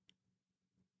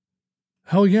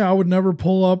yeah, I would never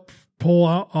pull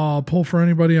for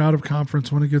anybody out of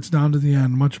conference when it gets down to the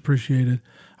end. Much appreciated.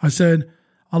 I said,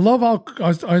 I love how,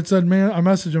 I said, man, I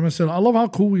messaged him. I said, I love how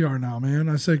cool we are now, man.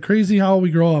 I said, crazy how we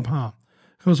grow up, huh?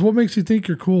 He goes, what makes you think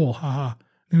you're cool? Haha.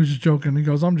 He was just joking. He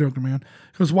goes, I'm joking, man.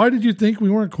 He goes, why did you think we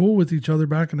weren't cool with each other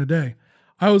back in the day?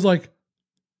 I was like,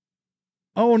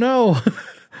 oh no.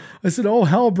 I said, oh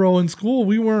hell, bro. In school,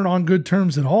 we weren't on good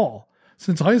terms at all.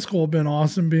 Since high school, I've been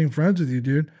awesome being friends with you,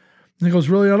 dude. And he goes,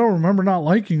 really? I don't remember not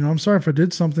liking you. I'm sorry if I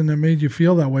did something that made you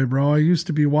feel that way, bro. I used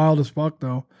to be wild as fuck,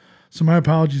 though. So my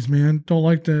apologies, man. Don't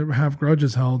like to have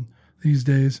grudges held these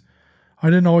days. I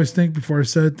didn't always think before I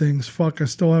said things. Fuck, I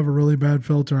still have a really bad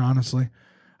filter, honestly.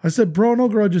 I said, bro, no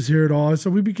grudges here at all. I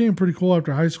said, we became pretty cool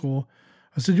after high school.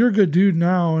 I said, you're a good dude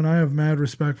now, and I have mad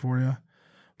respect for you.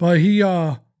 But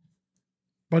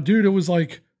dude, it was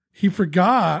like, he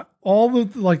forgot all the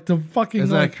fucking.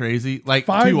 Isn't that crazy? Like,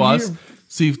 to us,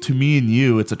 see, to me and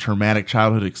you, it's a traumatic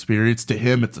childhood experience. To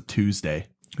him, it's a Tuesday.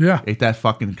 Yeah. Ain't that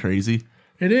fucking crazy?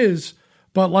 It is.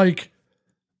 But like,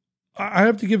 I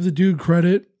have to give the dude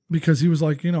credit. Because he was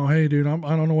like, you know, hey, dude, I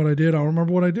don't know what I did. I don't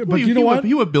remember what I did. But you know what?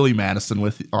 He went Billy Madison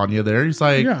on you there. He's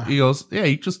like, He goes, yeah,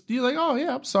 you're like, oh,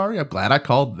 yeah, I'm sorry. I'm glad I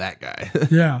called that guy.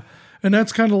 Yeah. And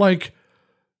that's kind of like,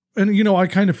 and, you know, I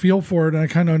kind of feel for it and I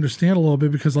kind of understand a little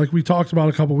bit because like we talked about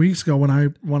a couple weeks ago when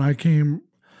I came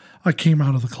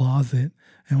out of the closet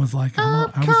and was like, I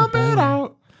was a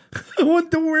boy. I want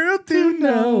the world to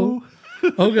know.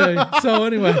 Okay. So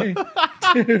anyway.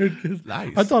 Dude,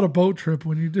 Nice. I thought of Boat Trip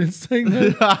when you did sing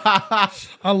that.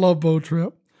 I love Boat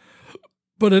Trip.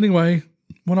 But anyway,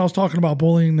 when I was talking about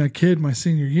bullying that kid my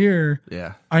senior year,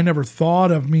 Yeah. I never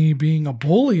thought of me being a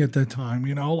bully at that time,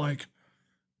 like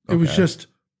it was just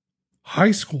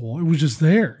high school. It was just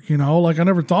there, like I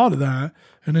never thought of that.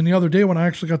 And then the other day when I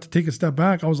actually got to take a step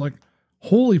back, I was like,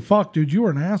 holy fuck, dude, you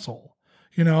were an asshole,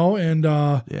 and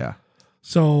Yeah.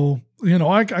 so,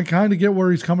 I kind of get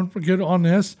where he's coming from on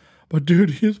this, but dude,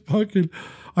 he's fucking,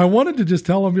 I wanted to just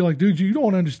tell him, be like, dude, you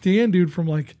don't understand, dude, from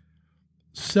like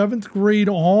 7th grade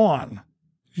on,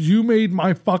 you made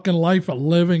my fucking life a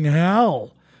living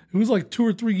hell. It was like 2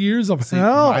 or 3 years of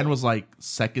hell. Mine was like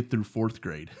 2nd through 4th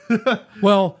grade.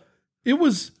 Well, it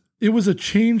was a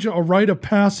change, a rite of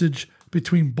passage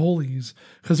between bullies,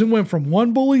 because it went from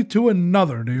one bully to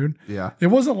another, dude. Yeah. It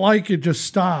wasn't like it just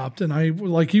stopped and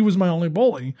he was my only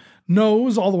bully. No, it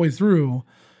was all the way through.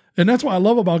 And that's what I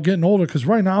love about getting older, because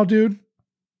right now, dude,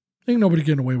 ain't nobody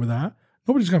getting away with that.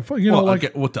 Nobody's gonna,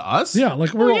 what to us? yeah,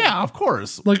 like yeah, of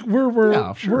course. like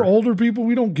we're older people.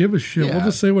 We don't give a shit. Yeah. We'll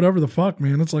just say whatever the fuck,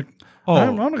 man. It's like,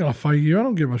 I'm not gonna fight you. I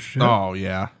don't give a shit. Oh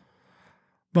yeah.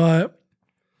 But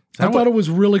I thought it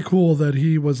was really cool that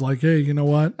he was like, hey, you know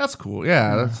what? That's cool.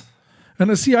 Yeah. That's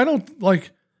And see, I don't like,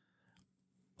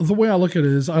 the way I look at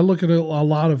it is I look at it a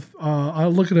lot of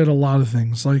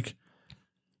things. Like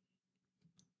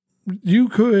you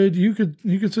could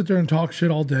sit there and talk shit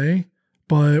all day,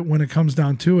 but when it comes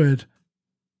down to it,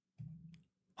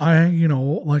 I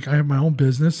have my own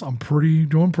business. I'm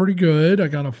doing pretty good.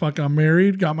 I'm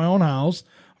married, got my own house.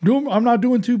 I'm not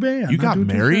doing too bad. You got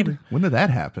married? When did that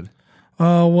happen?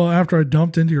 Well, after I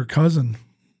dumped into your cousin.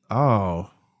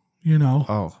 Oh.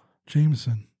 Oh.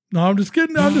 Jameson. No, I'm just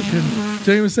kidding.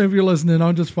 Jameson, if you're listening,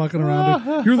 I'm just fucking around,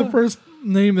 dude. You're the first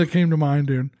name that came to mind,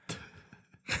 dude.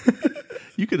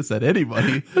 You could have said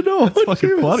anybody. No, that's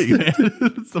fucking funny, man.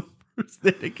 It's the first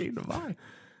thing that came to mind.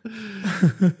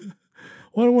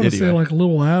 Well, I don't want to say like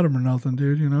Little Adam or nothing,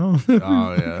 dude, Oh,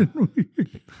 yeah.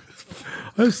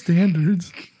 I have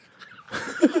standards.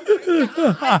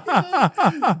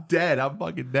 Dead. I'm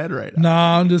fucking dead right now.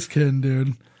 Nah, I'm just kidding,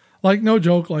 dude. Like, no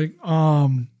joke. Like,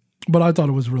 but I thought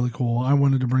it was really cool. I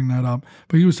wanted to bring that up.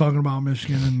 But he was talking about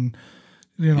Michigan and,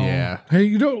 Yeah.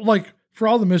 Hey, like, for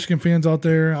all the Michigan fans out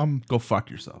there, Go fuck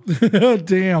yourself.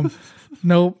 damn.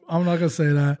 Nope, I'm not gonna say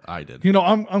that. I did.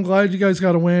 I'm glad you guys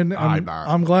got a win.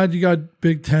 I'm glad you got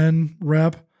Big Ten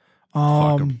rep.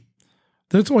 Fuck 'em.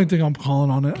 That's the only thing I'm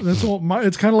calling on it. That's all.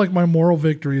 It's kind of like my moral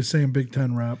victory is saying Big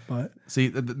Ten rep. But see,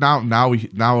 now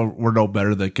we're no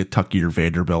better than Kentucky or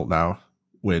Vanderbilt now.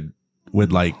 When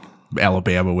like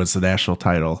Alabama wins the national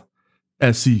title,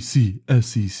 SEC.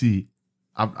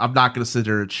 I'm not gonna sit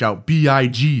there and shout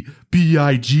BIG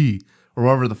or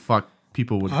whatever the fuck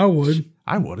people would. I would.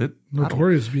 I wouldn't.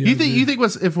 Notorious BIG. You think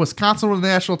if Wisconsin won the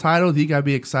national title, do you gotta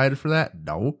be excited for that?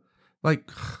 No.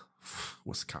 Like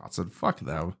Wisconsin, fuck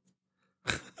them.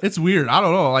 It's weird. I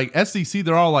don't know. Like SEC,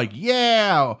 they're all like,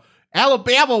 yeah,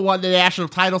 Alabama won the national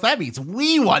title. That means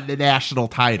we won the national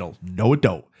title. No, it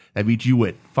don't. That means you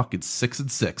went fucking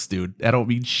 6-6, dude. That don't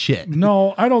mean shit.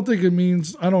 No, I don't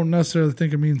necessarily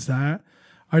think it means that.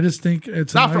 I just think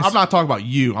it's I'm not talking about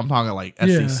you. I'm talking like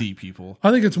SEC people.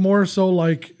 I think it's more so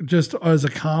like just as a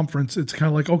conference, it's kind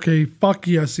of like, okay, fuck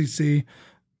the SEC.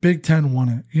 Big Ten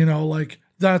won it. Like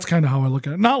that's kind of how I look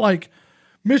at it. Not like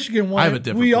Michigan won. I have a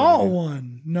different we point all of view.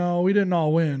 won. No, we didn't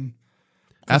all win.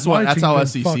 That's how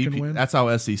SEC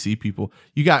people.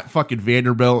 You got fucking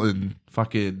Vanderbilt and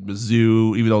fucking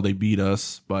Mizzou, even though they beat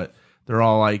us, but they're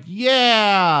all like,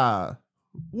 yeah,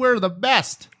 we're the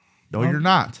best. No, you're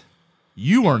not.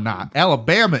 You are not.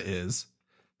 Alabama is.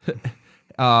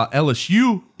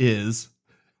 LSU is.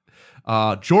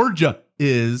 Georgia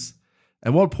is.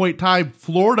 At one point in time,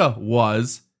 Florida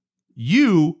was.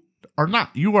 You are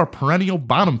not. You are perennial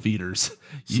bottom feeders.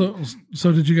 So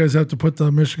did you guys have to put the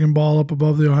Michigan ball up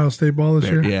above the Ohio State ball this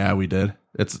year? Yeah, we did.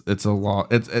 It's a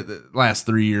lot. Last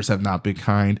 3 years have not been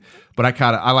kind, but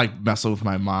I like messing with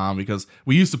my mom because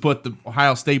we used to put the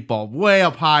Ohio State ball way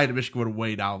up high and Michigan would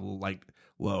way down like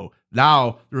low.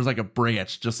 Now there's like a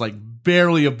branch just like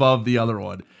barely above the other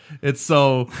one. And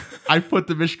so I put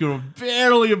the Michigan one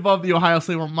barely above the Ohio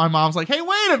State one. My mom's like, hey,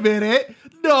 wait a minute.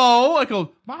 No. I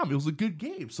go, Mom, it was a good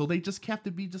game. So they just kept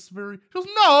it be just very, she goes,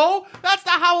 no, that's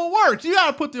not how it works. You got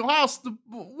to put the Ohio State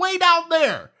way down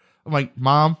there. I'm like,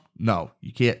 Mom, no,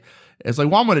 you can't. It's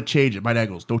like, well, I'm going to change it. My dad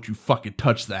goes, don't you fucking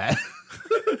touch that.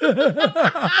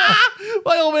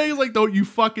 My old man is like, don't you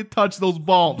fucking touch those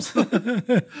bulbs.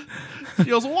 She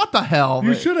goes, what the hell?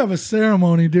 You should have a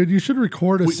ceremony, dude. You should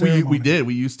record a ceremony. We did.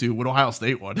 We used to when Ohio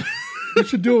State won. You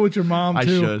should do it with your mom, too. I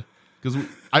should. because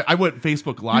I went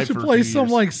Facebook Live. You should for play a few some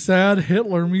years. like sad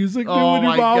Hitler music. Oh when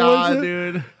your my mom god, was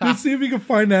dude! Dude, see if you can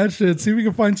find that shit. See if you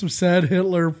can find some sad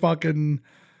Hitler fucking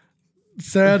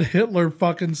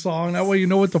song. That way you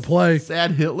know what to play.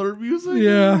 Sad Hitler music?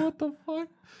 Yeah. What the fuck?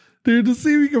 Dude, to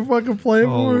see if you can fucking play it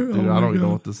for it. Dude, Oh I my don't even know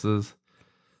God. what this is.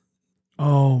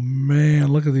 Oh man,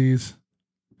 look at these.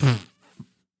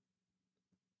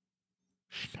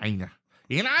 Steiner.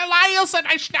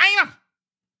 Steiner.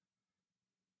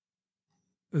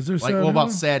 Is there Like, sad what about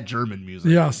Hitler? sad German music?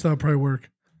 Yes, that'll probably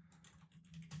work.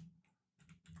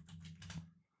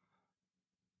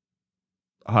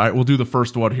 All right, we'll do the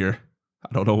first one here.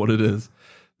 I don't know what it is.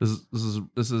 This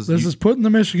is Putting the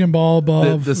Michigan ball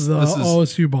above This the is-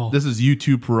 OSU ball. This is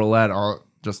YouTube roulette.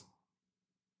 Just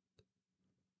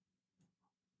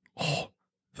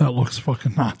That looks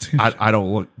fucking Nazi. I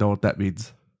don't know what that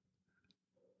means.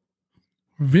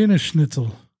 Wiener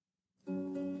Schnitzel.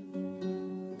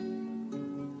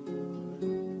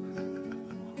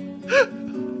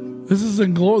 This is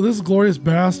Glorious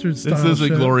Bastards style. This is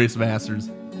shit. Inglorious Bastards.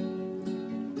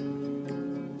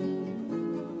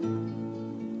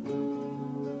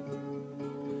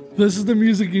 This is the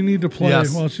music you need to play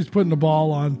Yes. while she's putting the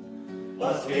ball on.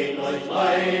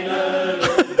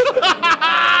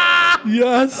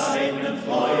 Yes.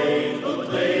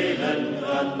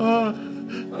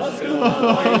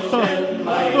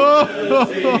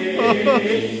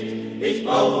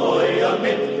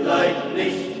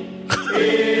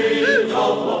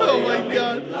 Oh my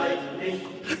god.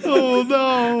 Oh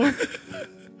no.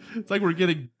 It's like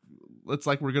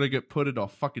we're gonna get put in a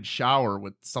fucking shower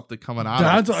with something coming out.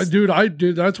 That's dude.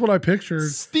 That's what I pictured.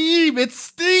 Steam. It's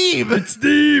steam. It's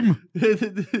steam.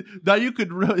 Now you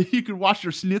could wash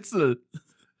your schnitzel.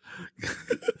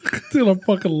 Dude, I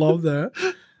fucking love that.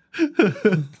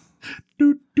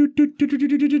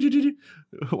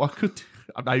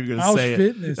 I'm not even gonna Auschwitz say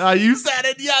Fitness. it. You said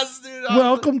it, yes, dude.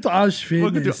 Welcome to Auschwitz.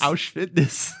 Welcome to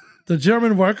Auschwitz. The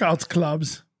German workouts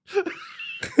clubs.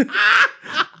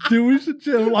 Dude, we should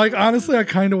like honestly, I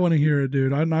kind of want to hear it,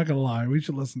 dude. I'm not gonna lie. We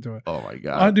should listen to it. Oh my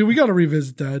god, Dude, we got to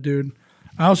revisit that, dude.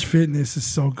 Auschwitz is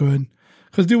so good.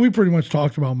 Because, dude, we pretty much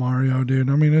talked about Mario, dude.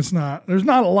 I mean, there's not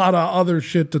a lot of other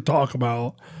shit to talk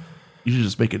about. You should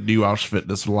just make a new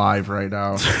Auschwitz live right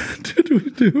now.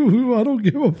 Dude, I don't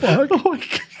give a fuck. Oh my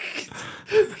god.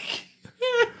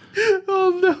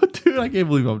 Oh no, dude! I can't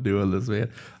believe I'm doing this, man.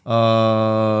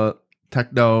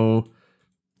 Techno.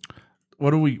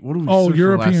 What do we? Oh, search for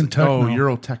European last? techno. Oh,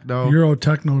 Euro techno. Euro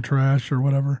techno trash or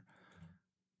whatever.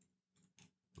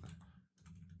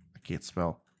 I can't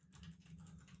spell.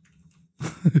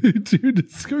 Dude,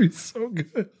 it's gonna be so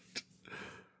good.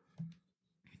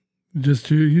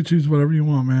 You choose whatever you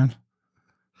want, man.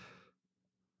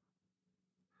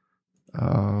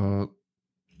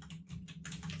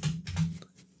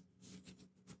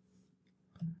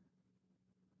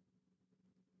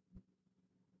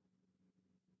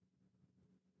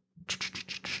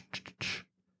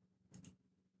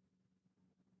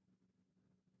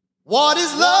 What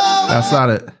is love? That's not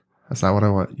it. That's not what I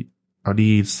want. I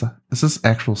need. Is this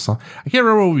actual song? I can't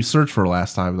remember what we searched for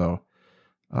last time though.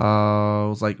 It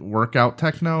was like workout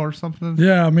techno or something.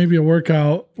 Yeah, maybe a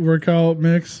workout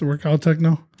mix, workout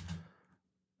techno.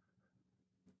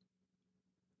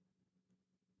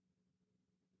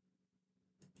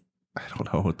 I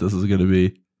don't know what this is gonna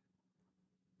be.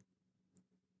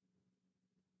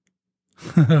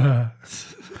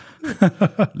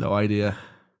 No idea.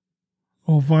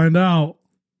 We'll find out.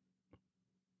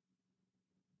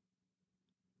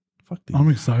 Fuck these. I'm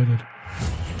excited.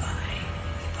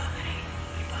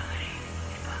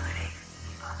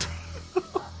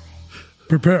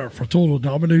 Prepare for total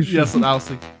domination. Yes, and I was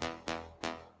thinking.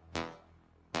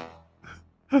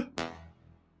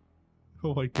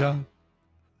 Oh my god.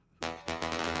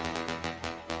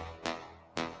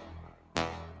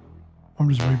 I'm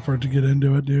just waiting for it to get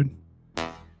into it, dude.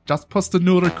 Just post the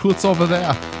Nuller kurz over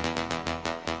there.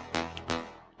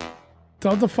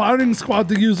 Tell the firing squad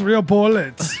to use real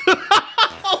bullets.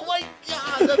 Oh my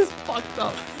god, that's fucked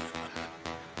up.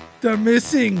 They're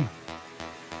missing.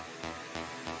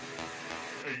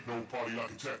 Ain't no party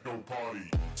like a techno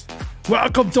party.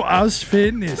 Welcome to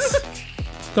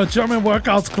Auschwitz, the German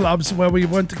workouts clubs where we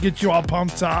want to get you all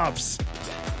pumped ups.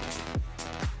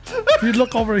 If you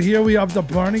look over here, we have the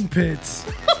burning pits.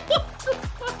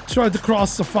 Try to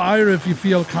cross the fire if you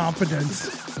feel confident.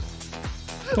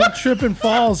 Don't trip and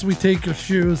fall as we take your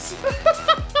shoes.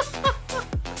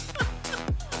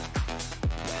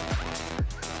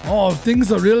 Oh,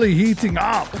 things are really heating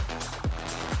up.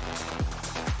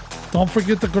 Don't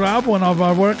forget to grab one of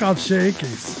our workout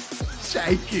shakies.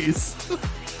 Shakies.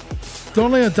 It's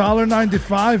only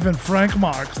 $1.95 in Frank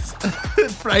Marks.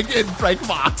 Frank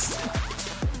Marks.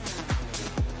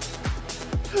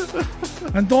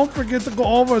 And don't forget to go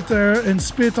over there and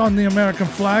spit on the American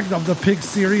flag of the pig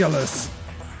cerealists.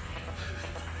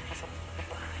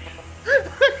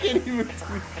 I can't even.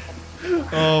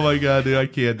 Oh my god, dude! I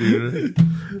can't,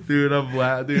 dude. Dude, I'm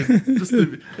glad, dude. Just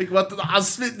like what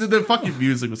the fucking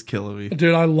music was killing me.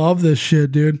 Dude, I love this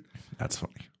shit, dude. That's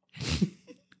funny.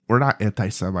 We're not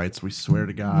anti-Semites. We swear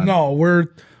to God. No, we're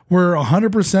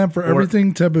 100% for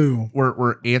everything taboo.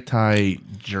 We're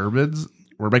anti-Germans.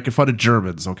 We're making fun of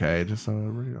Germans. Okay, just so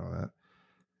everybody know that.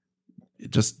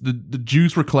 Just the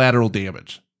Jews were collateral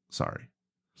damage. Sorry.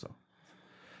 So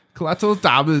collateral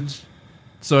damage.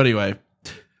 So anyway.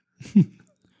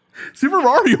 Super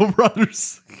Mario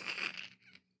Brothers.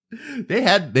 They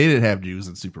didn't have Jews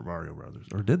in Super Mario Brothers,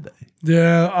 or did they?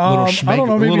 Yeah, I don't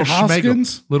know. Maybe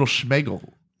Hoskins. Little Schmegel.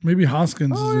 Maybe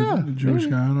Hoskins is a Jewish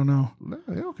guy. I don't know.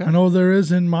 Okay. I know there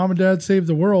is in Mom and Dad Save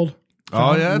the World.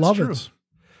 Oh yeah, that's true. It.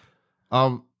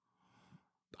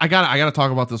 I gotta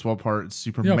talk about this one part.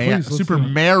 Super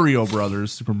Mario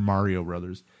Brothers.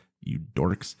 You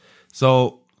dorks.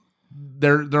 So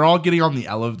they're all getting on the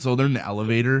elevator. So they're in the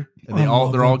elevator, and they're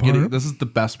all getting. This is the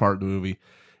best part of the movie.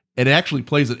 It actually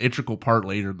plays an integral part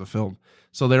later in the film.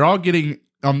 So they're all getting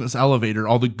on this elevator,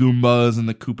 all the Goombas and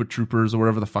the Koopa Troopers or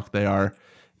whatever the fuck they are,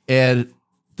 and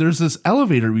there's this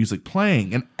elevator music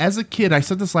playing. And as a kid, I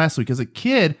said this last week. As a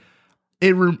kid,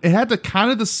 it had the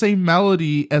kind of the same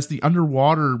melody as the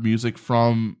underwater music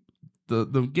from the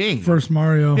game. First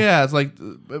Mario. Yeah, it's like,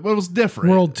 but it was different.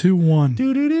 World 2-1.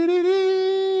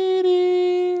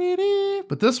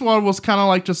 But this one was kind of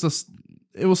like just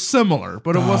it was similar,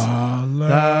 but it was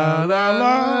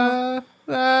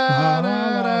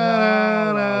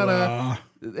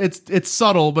it's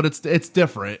subtle, but it's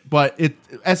different. But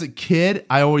as a kid,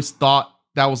 I always thought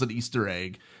that was an Easter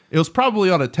egg. It was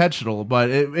probably unintentional, but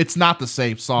it's not the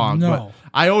same song. No. But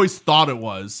I always thought it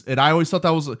was. And I always thought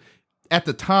that was, at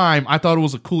the time, I thought it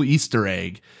was a cool Easter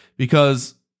egg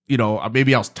because,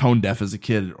 maybe I was tone deaf as a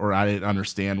kid or I didn't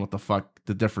understand what the fuck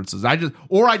the difference is. I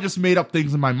just made up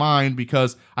things in my mind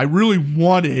because I really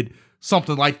wanted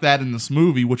something like that in this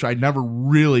movie, which I never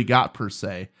really got per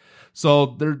se.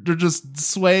 So they're just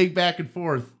swaying back and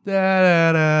forth.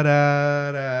 Da, da,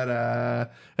 da, da, da.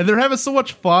 And they're having so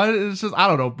much fun. It's just, I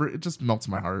don't know, it just melts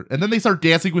my heart. And then they start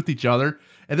dancing with each other.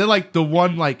 And then like the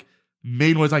one like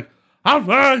main one's like,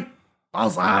 wow.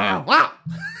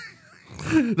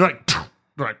 They're like,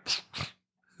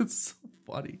 it's so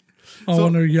funny. Oh, so,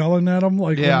 when they're yelling at him,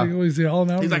 like when he's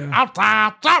yelling at him. He's like, out.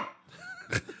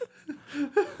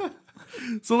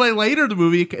 So like later in the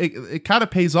movie, it kind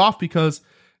of pays off because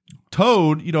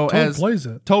Toad, plays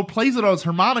it on his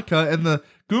harmonica, and the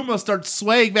Goomba starts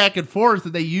swaying back and forth,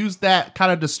 and they use that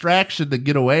kind of distraction to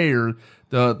get away or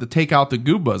to take out the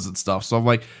Goombas and stuff. So I'm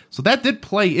like, so that did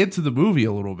play into the movie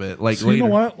a little bit. Like, so later. You know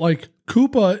what? Like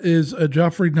Koopa is a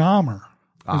Jeffrey Dahmer,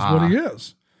 is what he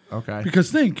is. Okay,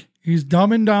 because he's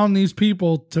dumbing down these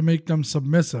people to make them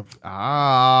submissive. Oh,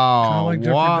 kind of like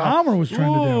Jeffrey Dahmer was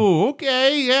trying to do.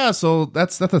 Okay, yeah. So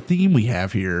that's a theme we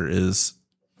have here is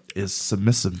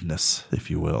submissiveness,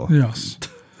 if you will. Yes.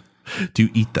 To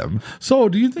eat them. So,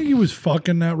 do you think he was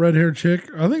fucking that red-haired chick?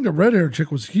 I think the red-haired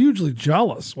chick was hugely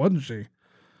jealous, wasn't she?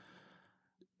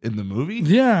 In the movie?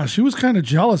 Yeah, she was kind of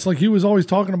jealous. Like, he was always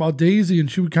talking about Daisy, and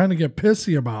she would kind of get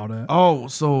pissy about it.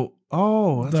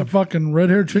 That's fucking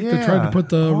red-haired chick that tried to put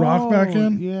the rock back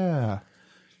in? Yeah.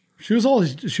 She was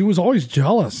always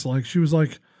jealous. Like, she was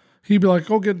like, he'd be like,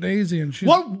 go get Daisy, and she's...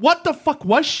 What the fuck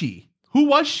was she? Who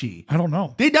was she? I don't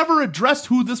know. They never addressed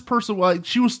who this person was.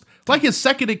 She was like his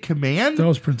second in command. That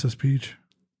was Princess Peach.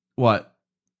 What?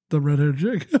 The red-haired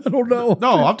chick? I don't know.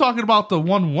 No, I'm talking about the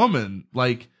one woman,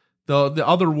 like the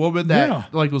other woman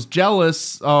that like was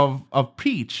jealous of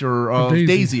Peach or of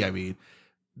Daisy. I mean,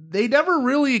 they never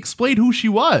really explained who she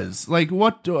was. Like,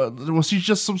 what was she?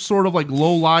 Just some sort of like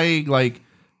low-lying like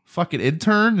fucking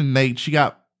intern, and she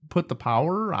got put the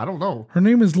power. I don't know. Her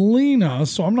name is Lena,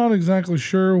 so I'm not exactly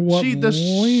sure what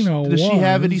Lena was. Does she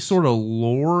have any sort of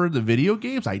lore in the video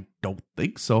games? I don't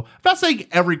think so. I'm not saying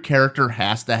every character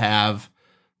has to have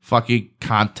fucking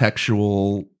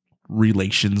contextual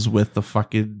relations with the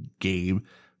fucking game.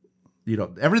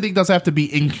 Everything doesn't have to be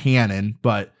in canon,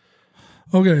 but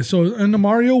okay. So in the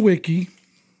Mario Wiki,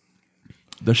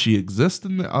 does she exist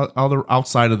in the other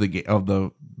outside of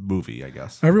the movie, I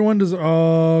guess? Everyone does.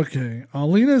 Okay.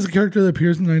 Lena is a character that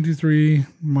appears in 93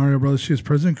 Mario Brothers. She is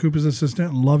President Koopa's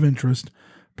assistant and love interest,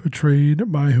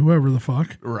 portrayed by whoever the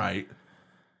fuck. Right.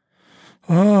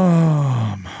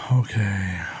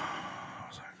 Okay.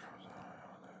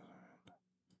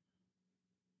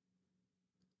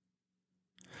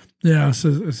 Yeah,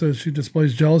 it says she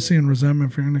displays jealousy and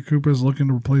resentment for Anna Cooper is looking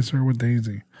to replace her with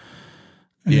Daisy.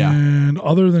 Yeah. And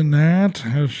other than that,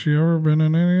 has she ever been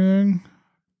in anything?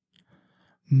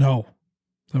 No.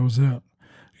 That was it.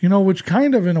 You know, which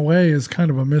kind of, in a way, is kind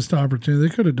of a missed opportunity.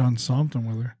 They could have done something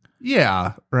with her.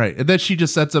 Yeah, right. And then she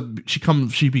just sets up. She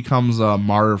becomes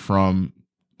Marta from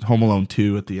Home Alone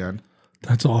 2 at the end.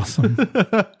 That's awesome.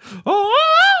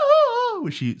 Oh,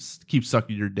 she keeps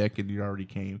sucking your dick and you already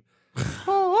came.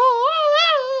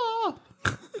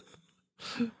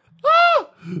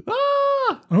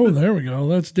 Oh, there we go.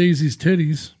 That's Daisy's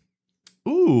titties.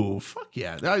 Ooh, fuck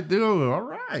yeah. I do. All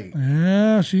right.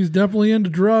 Yeah, she's definitely into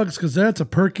drugs because that's a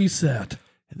perky set.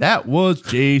 That was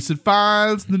Jason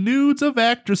Finds the nudes of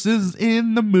actresses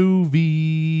in the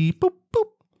movie. Boop, boop.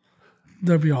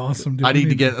 That'd be awesome, dude. I need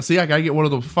to get, see, I gotta get one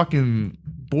of those fucking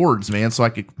boards, man, so I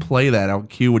could play that out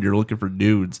cue when you're looking for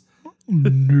nudes.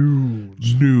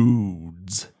 Nudes.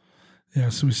 Yeah,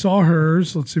 so we saw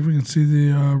hers. Let's see if we can see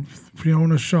the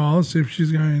Fiona Shaw. Let's see if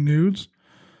she's got any nudes.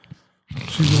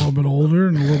 She's a little bit older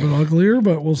and a little bit uglier,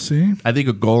 but we'll see. I think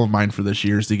a goal of mine for this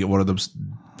year is to get one of those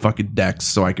fucking decks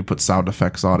so I can put sound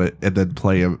effects on it and then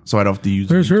play them so I don't have to use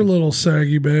There's her little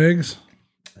saggy bags.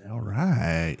 All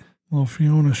right. Little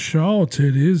Fiona Shaw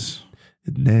titties.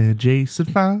 And then Jason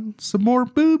found some more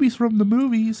boobies from the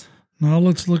movies. Now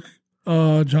let's look.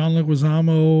 John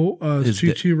Leguizamo as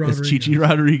Chi-Chi Rodriguez. It's Chi-Chi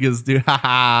Rodriguez, dude.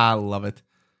 I love it.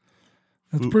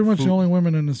 That's pretty much the only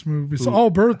women in this movie.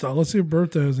 So, Bertha. Let's see if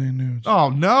Bertha has any nudes. Oh,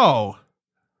 no.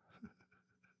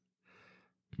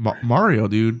 Mario,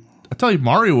 dude. I tell you,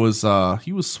 Mario was,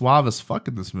 he was suave as fuck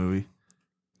in this movie.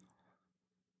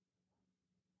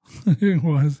 It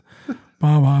was.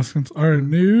 Bob Hoskins. All right,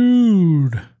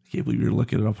 nude. I can't believe you're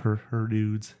looking up her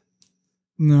nudes.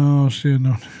 No, she had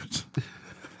no nudes.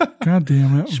 God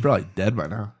damn it. She's probably dead by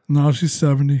now. No, she's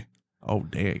 70. Oh,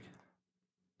 dang.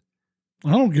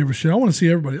 I don't give a shit. I want to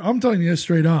see everybody. I'm telling you this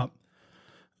straight up.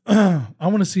 I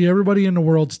want to see everybody in the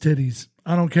world's titties.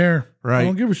 I don't care. Right. I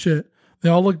don't give a shit. They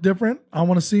all look different. I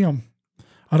want to see them.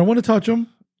 I don't want to touch them.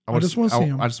 I just want to see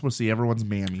them. I just want to see everyone's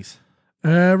mammies.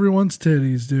 Everyone's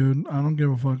titties, dude. I don't give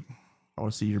a fuck. I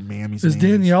want to see your mammies. Is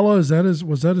Daniela, was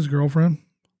that his girlfriend?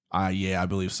 Yeah, I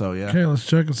believe so, yeah. Okay, let's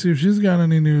check and see if she's got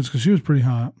any nudes because she was pretty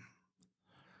hot.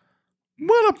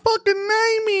 What a fucking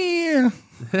name!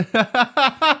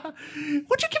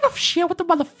 Would you give a shit what the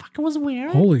motherfucker was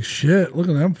wearing? Holy shit! Look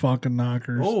at them fucking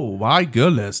knockers. Oh my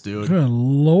goodness, dude! Good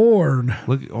lord!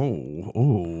 Look!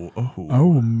 Oh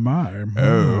my!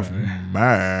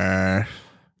 My!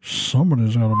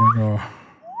 Somebody's got a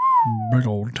big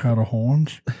old tat of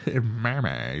horns.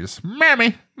 Mammies,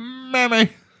 mammy.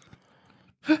 Mammy.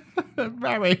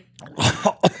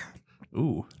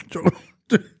 Ooh.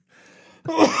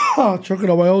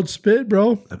 Choking on my own spit,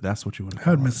 bro. If that's what you want to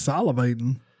had me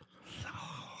salivating.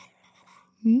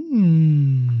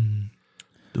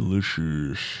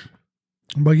 Delicious.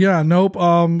 But yeah, nope.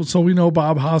 So we know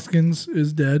Bob Hoskins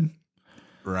is dead.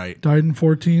 Right. Died in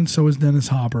 2014. So is Dennis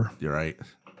Hopper. You're right.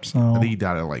 So I think he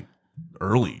died in like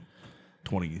early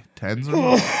 2010s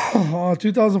or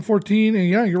 2014. And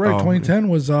yeah, you're right. 2010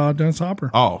 was Dennis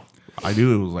Hopper. Oh, I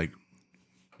knew it was like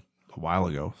a while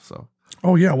ago. So.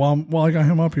 Oh yeah. Well, I got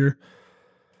him up here.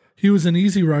 He was an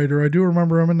Easy Rider. I do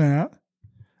remember him in that.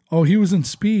 Oh, he was in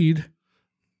Speed.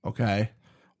 Okay.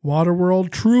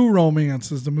 Waterworld. True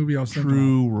Romance is the movie I was thinking.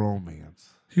 True Romance.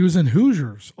 He was in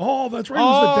Hoosiers. Oh, that's right. He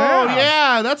was the dad.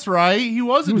 Yeah, that's right. He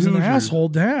was in Hoosiers. An asshole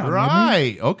dad.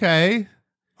 Right. Okay.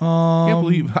 Can't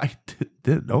believe I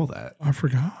didn't know that. I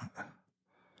forgot.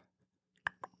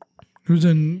 He was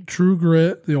in True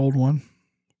Grit, the old one.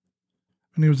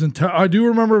 And he was in, I do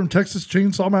remember him Texas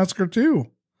Chainsaw Massacre 2.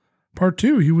 Part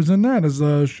 2. He was in that as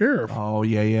the sheriff. Oh,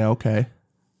 yeah, okay.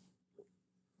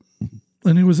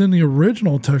 And he was in the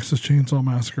original Texas Chainsaw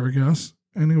Massacre, I guess.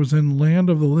 And he was in Land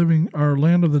of the Living, or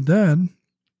Land of the Dead.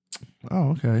 Oh,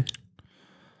 okay.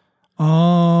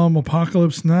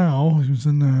 Apocalypse Now. He was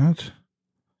in that.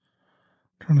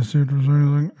 Trying to see if there's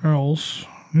anything else.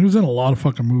 He was in a lot of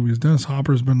fucking movies. Dennis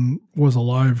Hopper was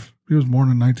alive. He was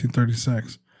born in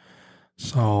 1936.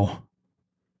 So.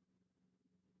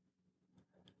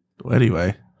 Well,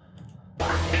 anyway.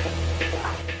 I'm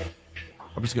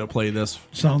just going to play this.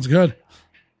 Sounds good.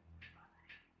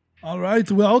 All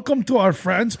right. Welcome to our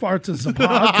Friends part of the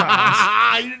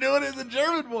podcast. You're doing it in the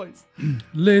German voice.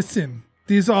 Listen,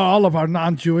 these are all of our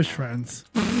non-Jewish friends.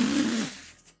 Oh,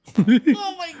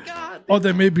 my God. Or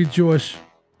they may be Jewish,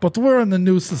 but we're in the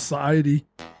new society.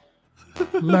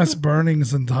 Less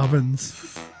burnings and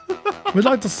ovens. We'd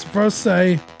like to first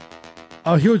say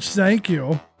a huge thank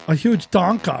you, a huge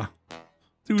danke.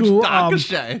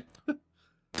 Dankeschön.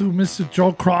 to Mr.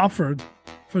 Joe Crawford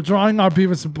for drawing our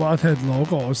Beavis and Butthead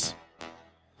logos.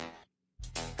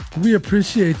 We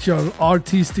appreciate your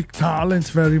artistic talents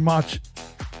very much,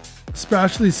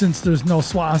 especially since there's no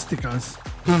swastikas.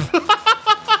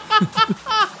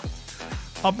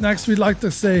 Up next, we'd like to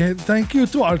say thank you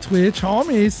to our Twitch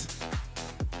homies.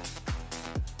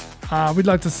 We'd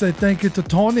like to say thank you to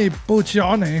Tony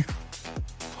Buccione,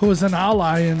 who is an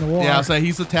ally in the war. Yeah, I'll say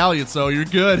he's Italian, so you're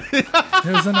good.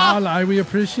 He's an ally. We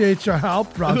appreciate your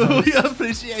help, brother. We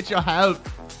appreciate your help.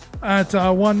 At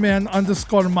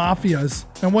 @1man_mafias.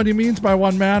 And what he means by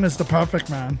one man is the perfect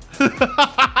man.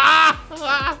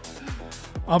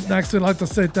 Up next, we'd like to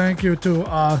say thank you to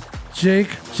Jake,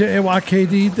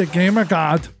 JAYKD, the gamer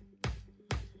god.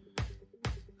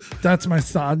 That's my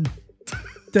son.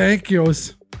 Thank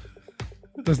yous.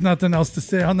 There's nothing else to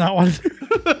say on that one.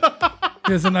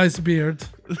 He has a nice beard.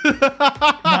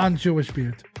 Non-Jewish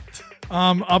beard.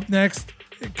 Up next,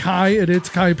 Kai. It's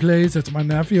Kai Plays. It's my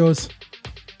nephew's.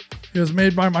 It was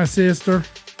made by my sister.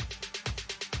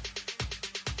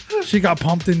 She got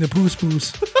pumped in the poos.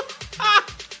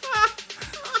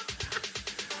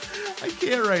 I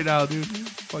can't right now, dude.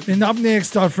 And up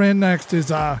next, our friend next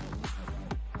is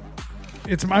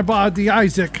it's my buddy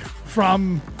Isaac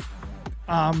from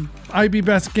IB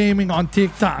Best Gaming on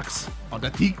TikToks. On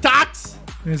the TikToks?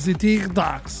 It's the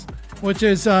TikToks, which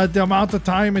is the amount of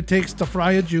time it takes to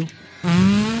fry a Jew.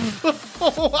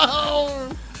 Wow.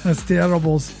 That's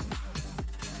terribles.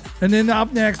 And then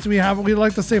up next, we'd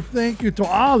like to say thank you to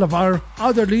all of our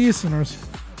other listeners.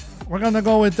 We're going to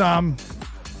go with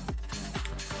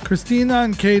Christina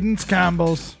and Cadence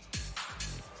Campbell's,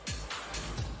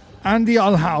 Andy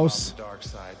Allhouse,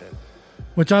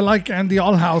 which I like Andy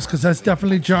Allhouse because that's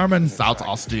definitely German. South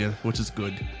Austria, which is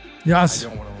good. Yes.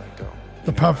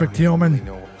 The perfect human.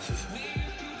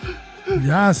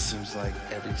 Yes. Seems like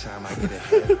every time I get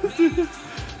ahead.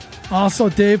 Also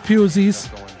Dave Pusey's.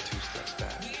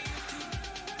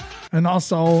 And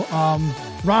also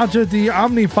Roger the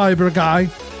Omnifiber guy.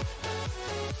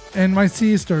 And my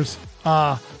sisters,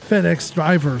 FedEx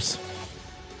drivers.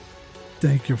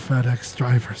 Thank you, FedEx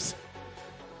drivers.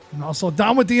 And also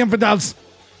Down with the Infidels.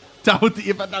 Down with the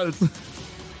Infidels.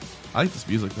 I like this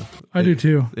music though. I do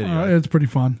too. Anyway. It's pretty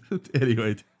fun.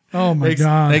 Anyway. Oh my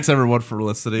God. Thanks everyone for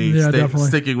listening. Yeah, definitely.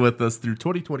 Sticking with us through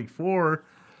 2024.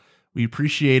 We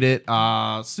appreciate it.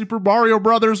 Super Mario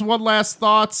Brothers, one last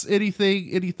thoughts. Any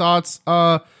thoughts?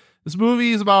 This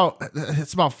movie is about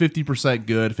 50%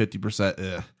 good,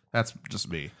 50% That's just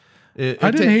me.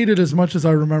 I didn't hate it as much as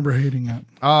I remember hating it.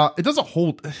 It doesn't.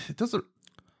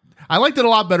 I liked it a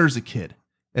lot better as a kid.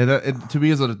 And to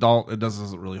me as an adult, it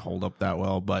doesn't really hold up that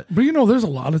well. But there's a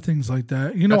lot of things like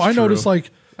that. I noticed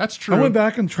that's true. I went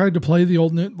back and tried to play the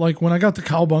old, like when I got the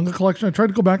Cowabunga collection, I tried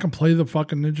to go back and play the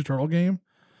fucking Ninja Turtle game,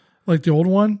 like the old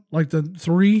one, like the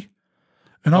 3.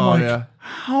 And I'm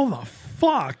how the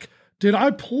fuck did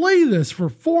I play this for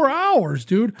 4 hours,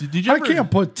 dude? Did you ever, I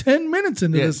can't put 10 minutes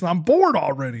into this and I'm bored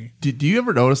already. Do you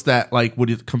ever notice that, like, when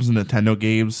it comes to Nintendo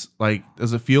games, like,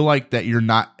 does it feel like that you're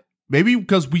not, maybe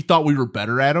because we thought we were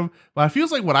better at them, but it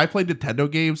feels like when I play Nintendo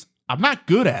games, I'm not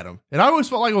good at them. And I always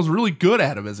felt like I was really good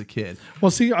at them as a kid. Well,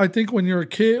 see, I think when you're a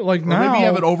kid, like now, maybe you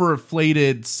have an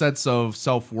overinflated sense of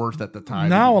self-worth at the time.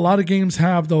 Now, a lot of games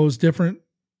have those different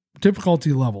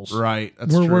difficulty levels. Right.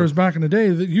 That's true. Whereas back in the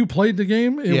day that you played the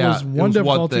game, it was one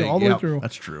difficulty all the way through.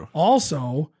 That's true.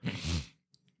 Also,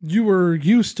 you were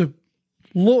used to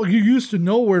look. You used to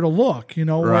know where to look.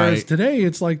 Whereas today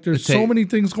it's like there's so many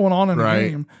things going on in the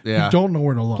game. Yeah. You don't know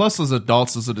where to look. Plus, as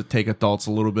adults, doesn't it take adults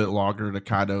a little bit longer to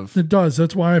kind of? It does.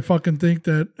 That's why I fucking think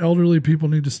that elderly people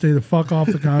need to stay the fuck off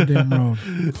the goddamn road.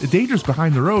 The dangers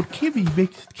behind the road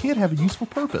can't have a useful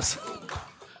purpose.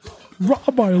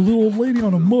 Robbed by a little old lady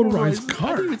on a motorized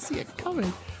car. I didn't even see it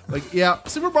coming. Like, yeah,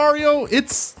 Super Mario,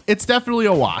 it's definitely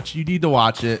a watch. You need to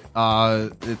watch it.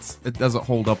 It doesn't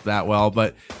hold up that well,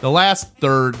 but the last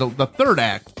third, the third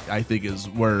act, I think is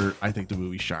where I think the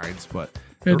movie shines. But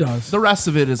it does. The rest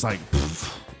of it is like.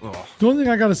 The only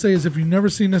thing I gotta say is if you've never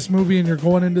seen this movie and you're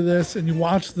going into this and you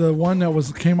watch the one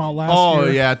that came out last year. Oh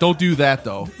yeah, don't do that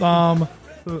though.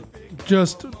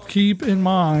 Just keep in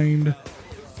mind.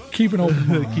 Keep an open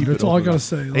mind. That's all I gotta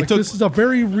say. Like, this is a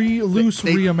very loose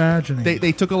reimagining.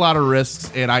 They took a lot of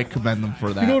risks, and I commend them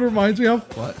for that. You know what it reminds me of?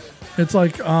 What? It's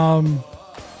like,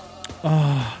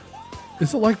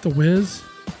 is it like The Wiz?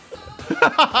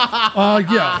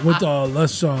 Yeah, with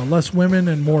less women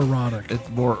and more erotic. It's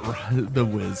more The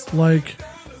Wiz. Like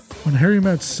when Harry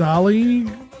Met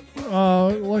Sally.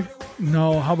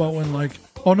 No. How about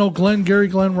when Gary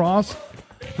Glenn Ross?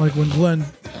 Like when Glenn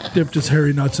dipped his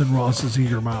hairy nuts in Ross's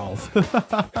eager mouth.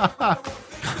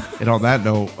 And on that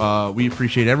note, we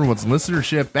appreciate everyone's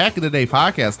listenership.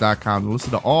 Backinthe.daypodcast.com to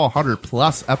listen to all 100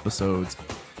 plus episodes.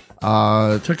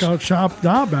 Check out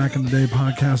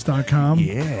shop.backinthe.daypodcast.com.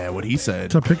 Yeah, what he said.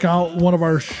 To pick out one of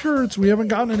our shirts. We haven't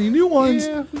gotten any new ones.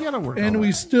 Yeah, we gotta work and on I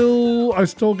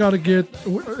still got to get,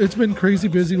 it's been crazy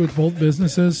busy with both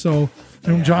businesses. So,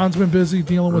 and John's been busy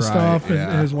dealing with stuff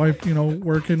and his wife,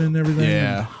 working and everything.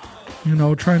 Yeah.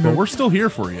 And, trying to. But we're still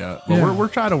here for you. But we're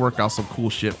trying to work out some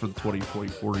cool shit for the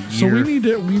 2024 year. So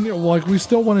we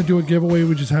still want to do a giveaway.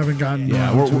 We just haven't gotten to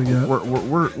it yet.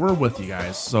 We're with you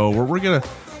guys. So we're gonna.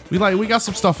 We got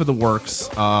some stuff in the works,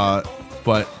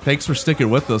 but thanks for sticking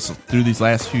with us through these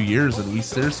last few years, and we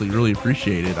seriously really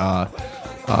appreciate it. But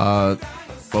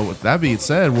with that being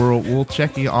said, we'll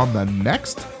check you on the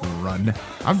next run.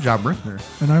 I'm John Brickner,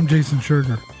 and I'm Jason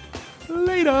Sugar.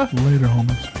 Later,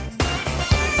 homies.